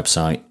well-written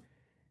website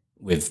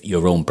with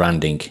your own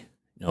branding.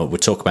 We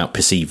talk about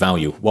perceived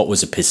value. What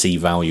was a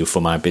perceived value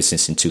for my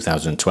business in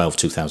 2012,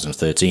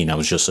 2013? I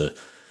was just a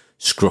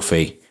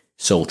scruffy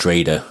sole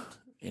trader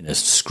in a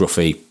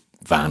scruffy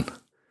van,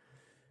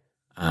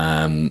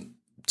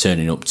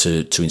 turning up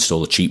to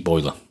install a cheap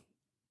boiler.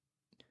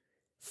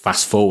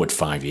 Fast forward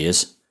 5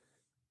 years,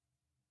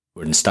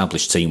 we're an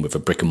established team with a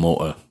brick and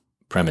mortar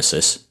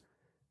premises,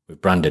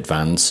 with branded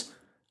vans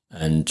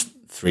and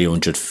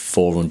 300,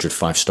 400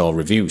 5-star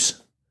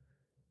reviews.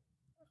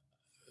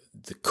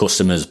 The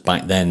customers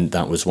back then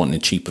that was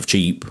wanting cheap of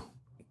cheap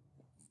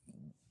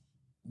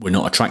were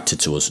not attracted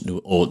to us,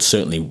 or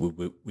certainly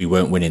we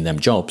weren't winning them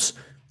jobs.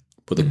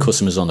 But the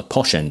customers on the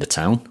posh end of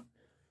town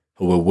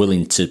who were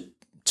willing to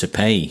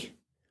pay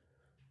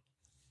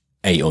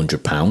 £800,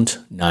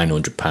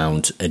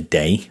 £900 a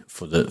day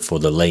for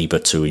the labour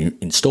to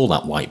install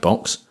that white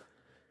box.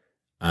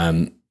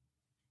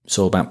 It's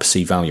all about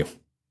perceived value,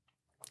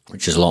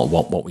 which is a lot of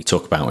what we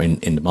talk about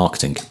in the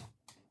marketing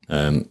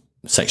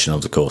section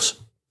of the course.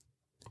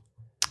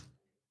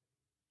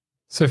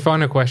 So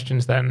final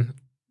questions then.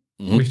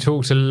 We've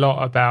talked a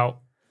lot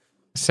about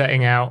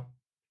setting out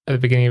at the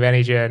beginning of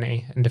any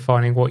journey and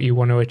defining what you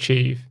want to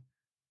achieve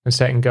and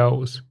setting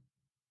goals.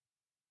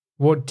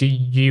 What do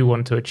you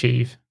want to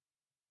achieve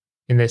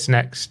in this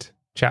next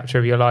chapter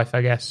of your life,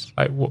 I guess?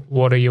 Like,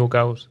 what are your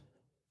goals?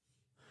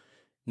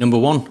 Number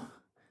one,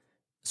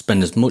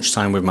 spend as much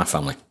time with my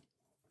family.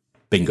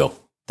 Bingo.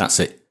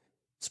 That's it.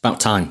 It's about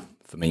time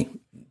for me.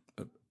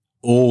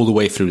 All the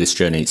way through this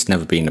journey, it's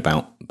never been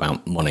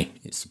about money.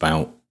 It's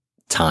about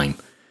time.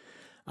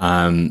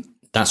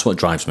 That's what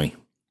drives me.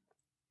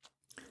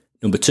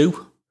 Number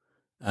two,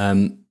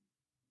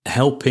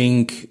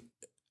 helping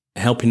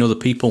other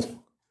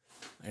people.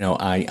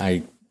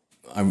 I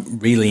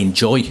really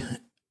enjoy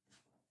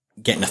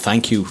getting a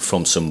thank you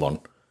from someone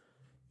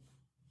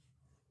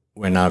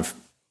when I've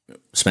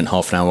spent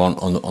half an hour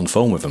on the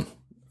phone with them.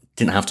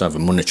 Didn't have to have a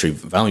monetary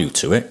value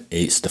to it.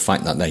 It's the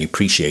fact that they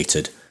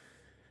appreciated,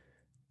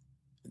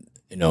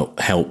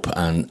 help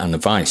and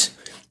advice.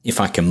 If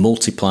I can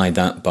multiply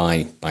that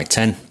by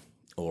 10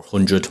 or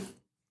 100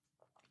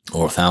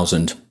 or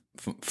 1,000,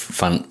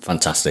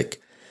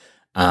 fantastic.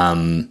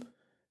 The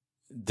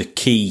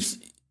key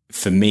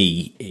for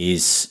me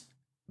is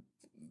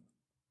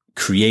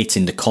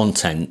creating the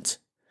content,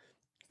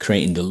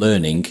 creating the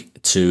learning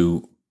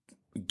to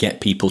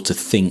get people to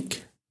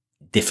think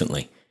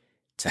differently,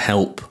 to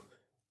help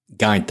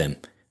guide them.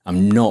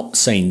 I'm not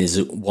saying there's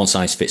a one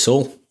size fits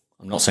all.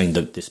 I'm not saying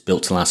that this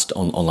built to last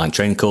online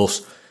training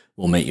course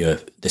will make you,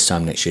 this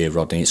time next year,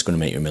 Rodney, it's going to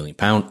make you £1 million.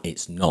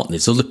 It's not.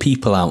 There's other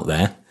people out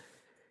there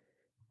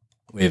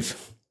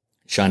with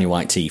shiny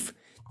white teeth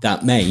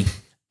that may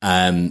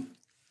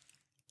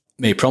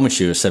promise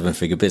you a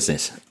 7-figure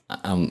business.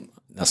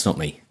 That's not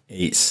me.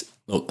 It's,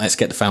 look, let's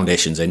get the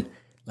foundations in.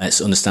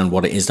 Let's understand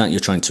what it is that you're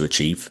trying to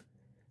achieve.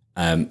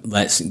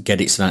 Let's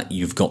get it so that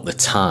you've got the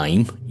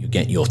time. You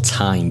get your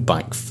time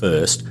back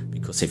first,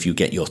 because if you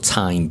get your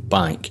time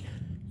back,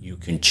 you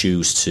can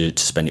choose to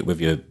spend it with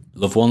your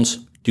loved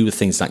ones, do the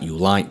things that you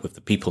like with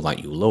the people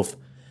that you love,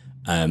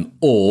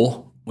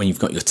 or when you've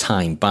got your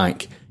time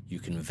back, you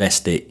can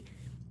invest it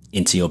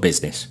into your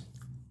business,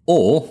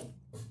 or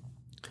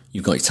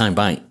you've got your time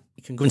back,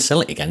 you can go and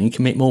sell it again and you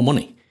can make more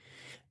money.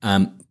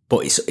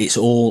 But it's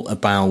all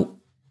about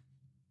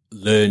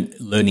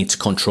learning to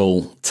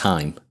control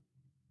time.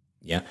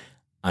 Yeah.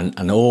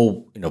 And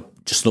all,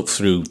 just look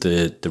through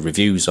the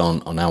reviews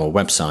on our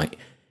website,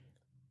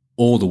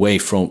 all the way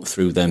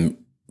through them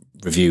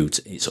reviewed.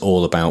 It's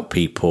all about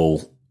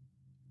people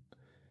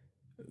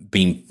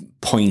being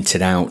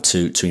pointed out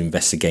to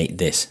investigate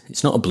this.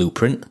 It's not a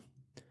blueprint.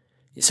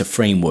 It's a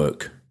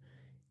framework.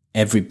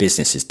 Every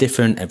business is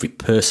different. Every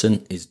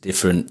person is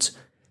different.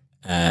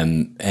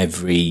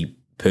 Every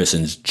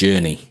person's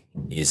journey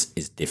is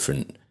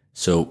different.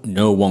 So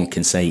no one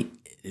can say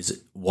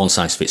is one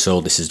size fits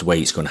all. This is the way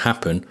it's going to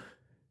happen.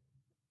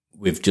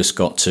 We've just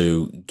got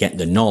to get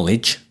the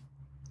knowledge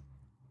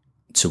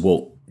to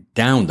walk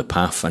down the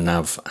path and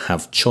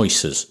have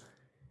choices.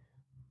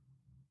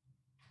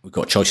 We've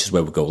got choices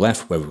where we go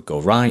left, where we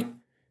go right.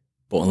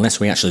 But unless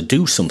we actually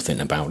do something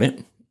about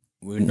it,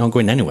 we're not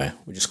going anywhere.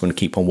 We're just going to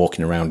keep on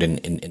walking around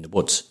in the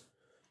woods.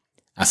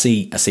 I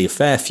see a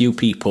fair few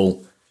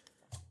people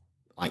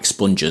like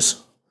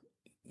sponges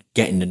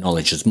getting the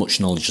knowledge, as much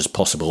knowledge as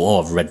possible.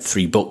 Oh, I've read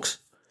 3 books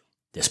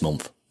this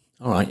month.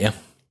 All right, yeah.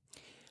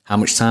 How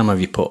much time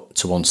have you put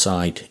to one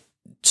side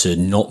to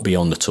not be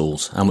on the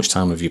tools? How much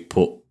time have you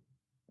put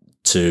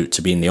to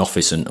be in the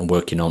office and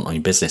working on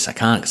your business? I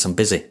can't because I'm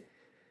busy.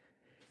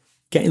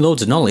 Getting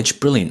loads of knowledge,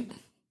 brilliant.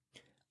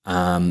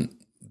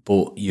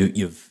 But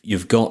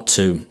you've got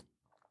to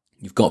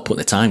put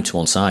the time to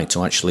one side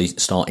to actually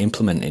start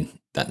implementing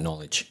that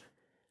knowledge.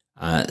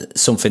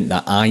 Something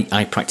that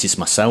I practice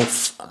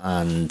myself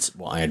and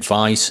what I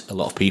advise a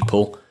lot of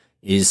people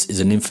is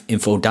an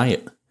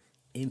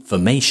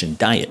information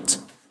diet.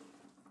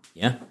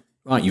 Yeah,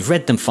 right. You've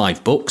read them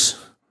 5 books,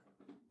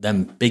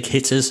 them big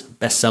hitters,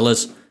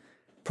 bestsellers,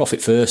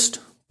 Profit First,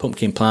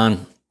 Pumpkin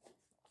Plan,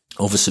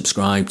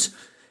 Oversubscribed,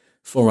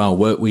 4-Hour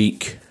Work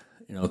Week.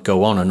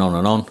 Go on and on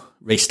and on.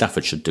 Ray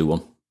Stafford should do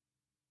one.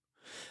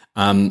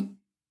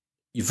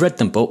 You've read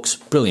them books,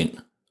 brilliant.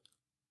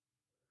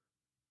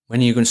 When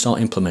are you going to start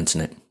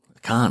implementing it? I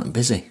can't, I'm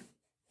busy.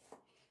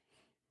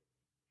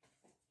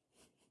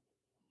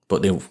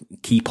 But they'll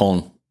keep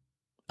on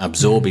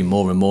absorbing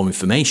more and more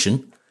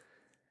information,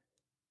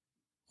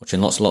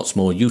 watching lots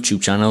more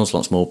YouTube channels,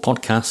 lots more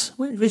podcasts,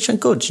 which are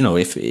good,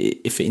 if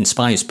it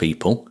inspires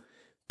people.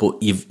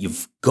 But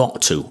you've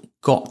got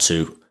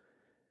to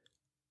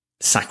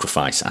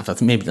sacrifice. I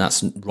think maybe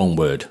that's the wrong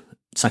word.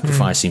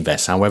 Sacrifice,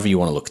 invest, however you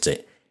want to look at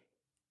it.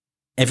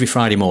 Every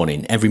Friday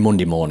morning, every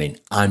Monday morning,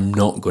 I'm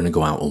not going to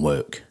go out and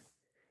work.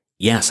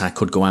 Yes, I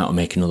could go out and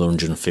make another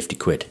 150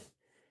 quid.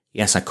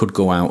 Yes, I could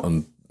go out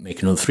and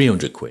make another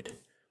 300 quid.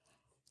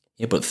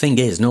 Yeah, but the thing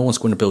is, no one's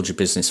going to build your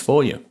business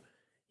for you.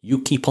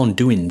 You keep on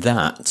doing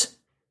that,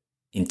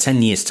 in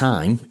 10 years'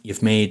 time,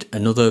 you've made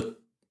another,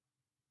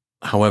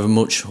 however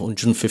much,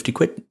 150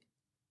 quid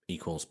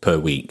equals per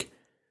week.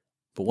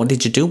 But what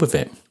did you do with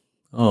it?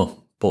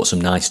 Oh, bought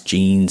some nice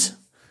jeans,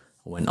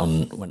 went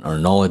on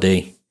an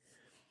holiday,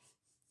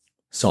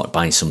 started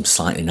buying some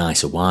slightly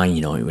nicer wine,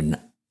 it was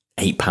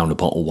 £8 a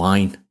bottle of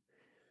wine.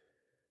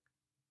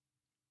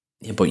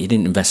 Yeah, but you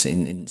didn't invest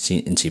into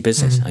your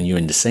business, and you're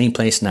in the same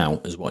place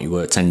now as what you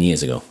were 10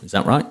 years ago. Is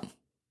that right?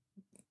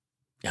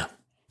 Yeah.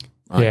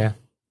 Right. Yeah.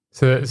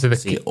 So the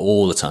see it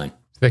all the time.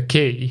 The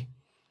key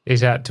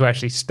is to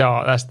actually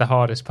start. That's the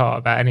hardest part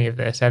about any of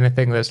this.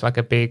 Anything that's like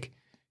a big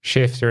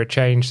shift or a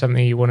change,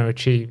 something you want to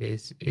achieve,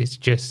 is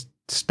just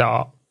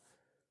start.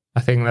 I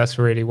think that's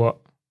really what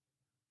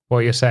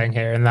you're saying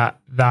here, and that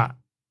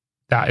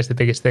is the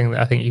biggest thing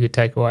that I think you could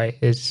take away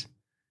is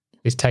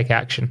take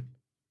action.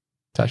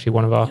 It's actually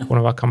one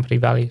of our company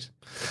values.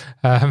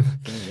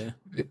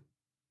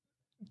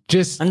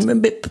 Just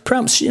and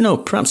perhaps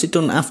it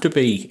doesn't have to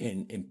be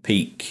in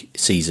peak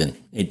season.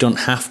 It doesn't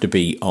have to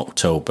be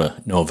October,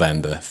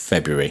 November,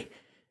 February,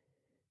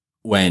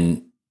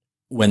 when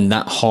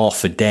that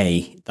half a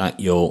day that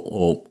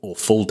or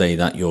full day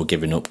that you're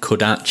giving up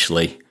could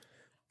actually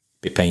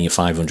be paying you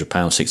 £500,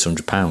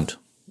 £600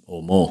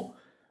 or more.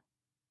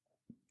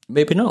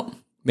 Maybe not.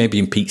 Maybe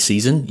in peak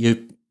season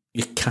you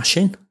cash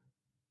in.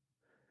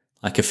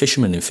 Like a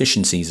fisherman in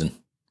fishing season.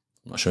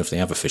 I'm not sure if they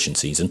have a fishing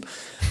season.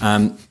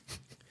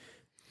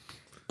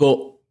 But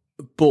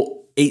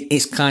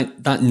it's kind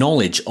of that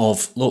knowledge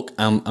of, look,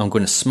 I'm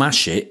going to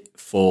smash it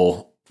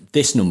for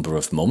this number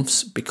of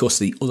months because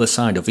the other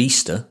side of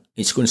Easter,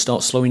 it's going to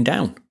start slowing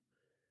down.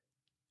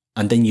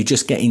 And then you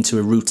just get into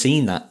a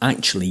routine that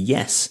actually,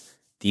 yes,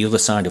 the other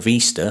side of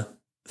Easter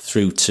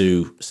through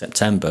to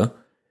September,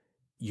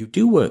 you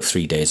do work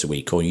 3 days a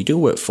week or you do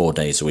work 4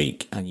 days a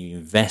week and you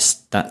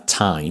invest that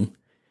time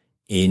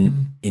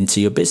into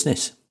your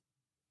business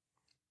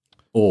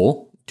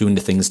or doing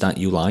the things that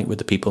you like with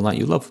the people that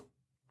you love.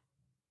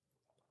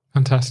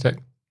 Fantastic.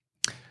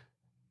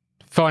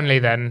 Finally,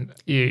 then,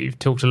 you've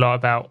talked a lot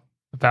about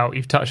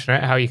you've touched on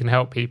it, how you can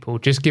help people.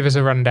 Just give us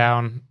a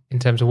rundown in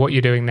terms of what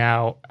you're doing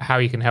now, how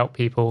you can help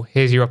people.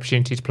 Here's your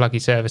opportunity to plug your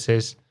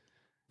services.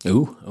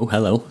 Oh,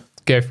 hello.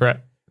 Go for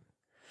it.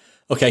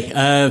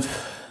 Okay.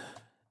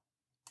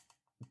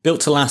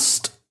 Built to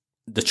Last.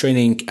 The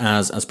training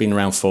has been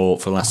around for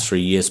the last 3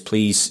 years.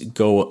 Please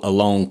go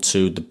along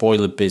to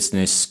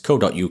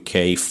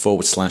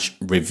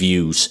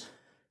theboilerbusiness.co.uk/reviews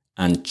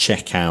and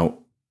check out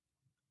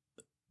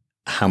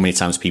how many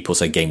times people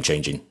say game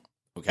changing.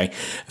 Okay.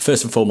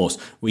 First and foremost,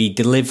 we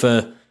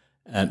deliver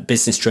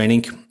business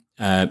training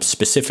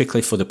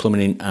specifically for the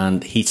plumbing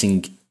and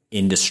heating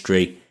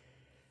industry.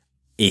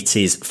 It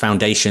is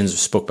foundations. We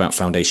spoke about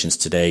foundations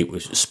today.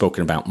 We've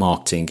spoken about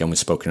marketing and we've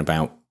spoken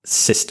about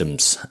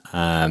systems.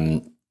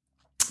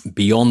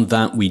 Beyond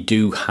that, we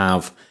do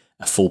have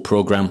a full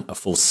program, a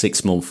full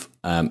 6-month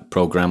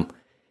program.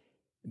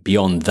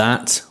 Beyond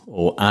that,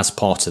 or as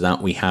part of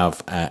that, we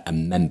have a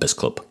members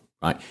club,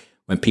 right?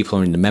 When people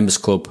are in the members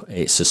club,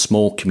 it's a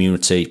small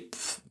community.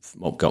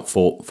 We've got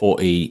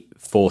 40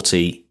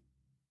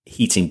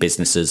 heating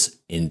businesses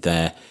in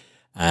there.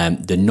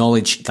 The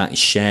knowledge that is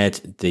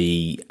shared,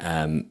 the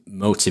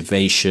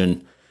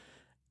motivation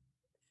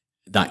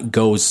that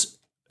goes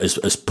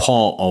as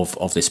part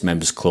of this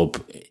members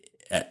club.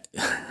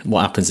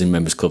 What happens in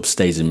members club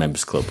stays in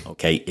members club.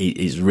 Okay,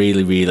 it's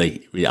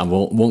really. I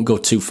won't go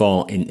too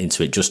far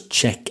into it. Just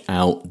check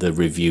out the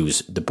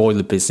reviews.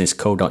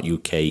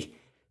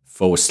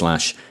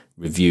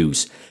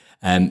 theboilerbusiness.co.uk/reviews.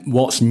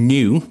 What's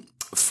new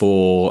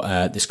for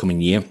this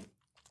coming year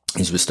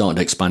is we're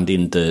starting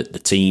expanding the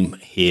team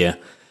here.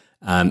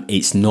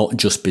 It's not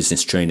just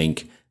business training.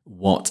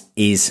 What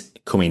is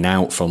coming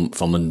out from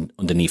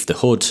underneath the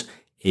hood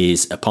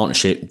is a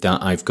partnership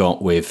that I've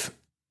got with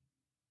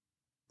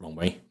wrong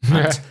way,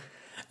 Matt,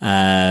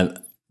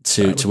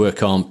 to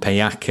work on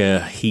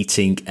Payaka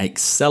Heating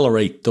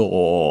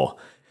Accelerator.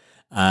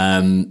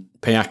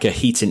 Payaka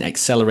Heating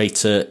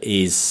Accelerator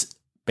is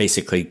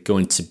basically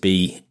going to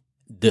be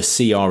the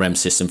CRM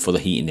system for the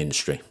heating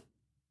industry.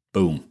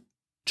 Boom.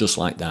 Just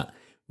like that.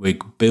 We're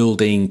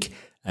building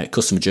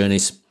customer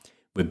journeys.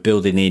 We're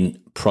building in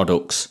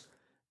products.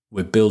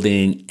 We're building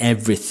in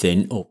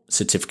everything, or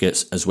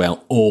certificates as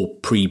well, all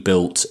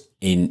pre-built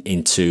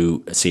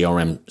into a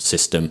CRM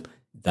system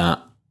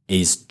that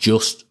is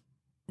just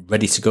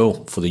ready to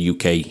go for the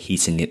UK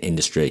heating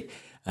industry.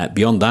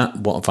 Beyond that,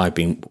 what have I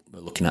been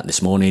looking at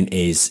this morning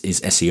is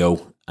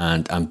SEO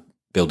and I'm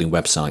building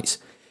websites.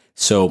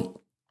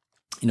 So,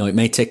 it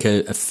may take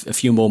a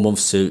few more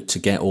months to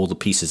get all the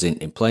pieces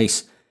in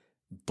place,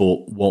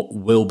 but what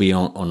will be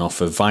on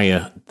offer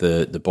via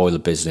the boiler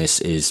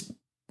business is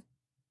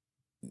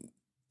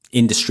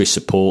industry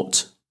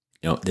support.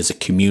 There's a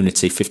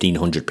community,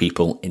 1,500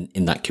 people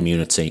in that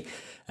community.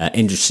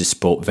 Industry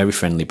support, very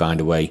friendly, by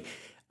the way.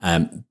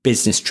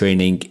 Business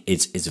training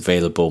is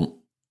available.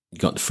 You've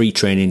got the free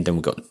training, then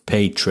we've got the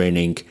paid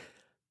training,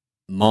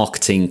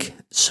 marketing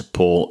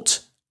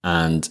support,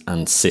 and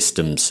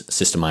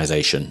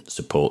systemization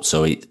support.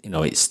 So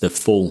it's the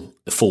full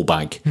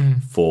bag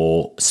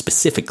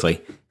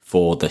specifically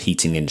for the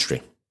heating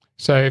industry.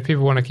 So if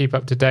people want to keep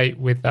up to date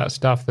with that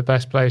stuff, the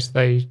best place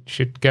they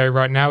should go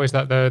right now is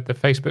that the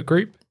Facebook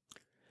group.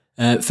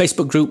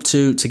 Facebook group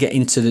to get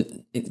into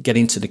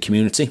the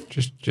community.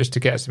 Just to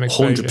get some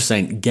exposure.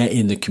 100% get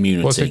in the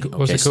community.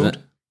 What's it called?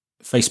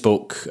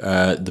 Facebook,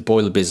 The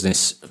Boiler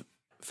Business,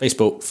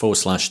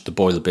 Facebook/The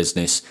Boiler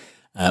Business,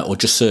 or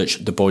just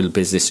search The Boiler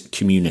Business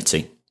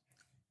Community.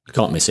 You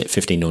can't miss it,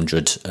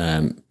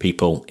 1,500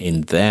 people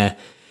in there.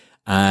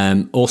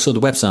 Also, the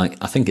website,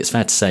 I think it's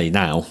fair to say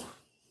now,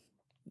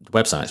 the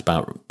website's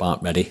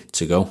about ready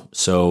to go.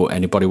 So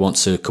anybody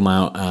wants to come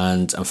out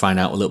and find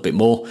out a little bit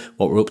more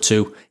what we're up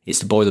to, it's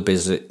the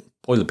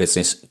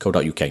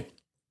boilerbusiness.co.uk.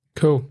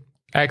 Cool.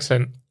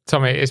 Excellent.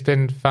 Tommy, it's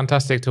been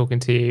fantastic talking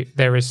to you.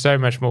 There is so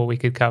much more we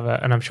could cover,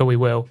 and I'm sure we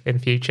will in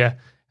future.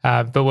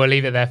 But we'll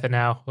leave it there for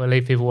now. We'll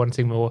leave people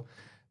wanting more.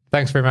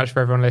 Thanks very much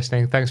for everyone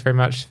listening. Thanks very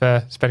much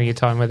for spending your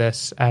time with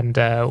us. And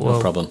no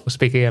problem. We'll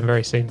speak again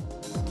very soon.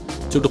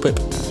 Toodle pip.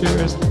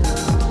 Cheers.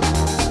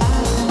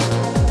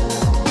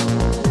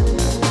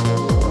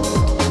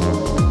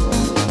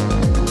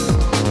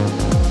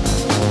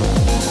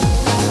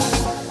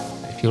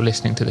 If you're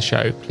listening to the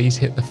show, please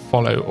hit the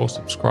follow or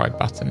subscribe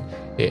button.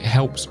 It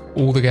helps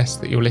all the guests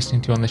that you're listening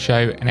to on the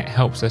show, and it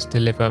helps us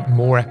deliver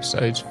more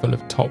episodes full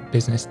of top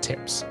business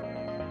tips.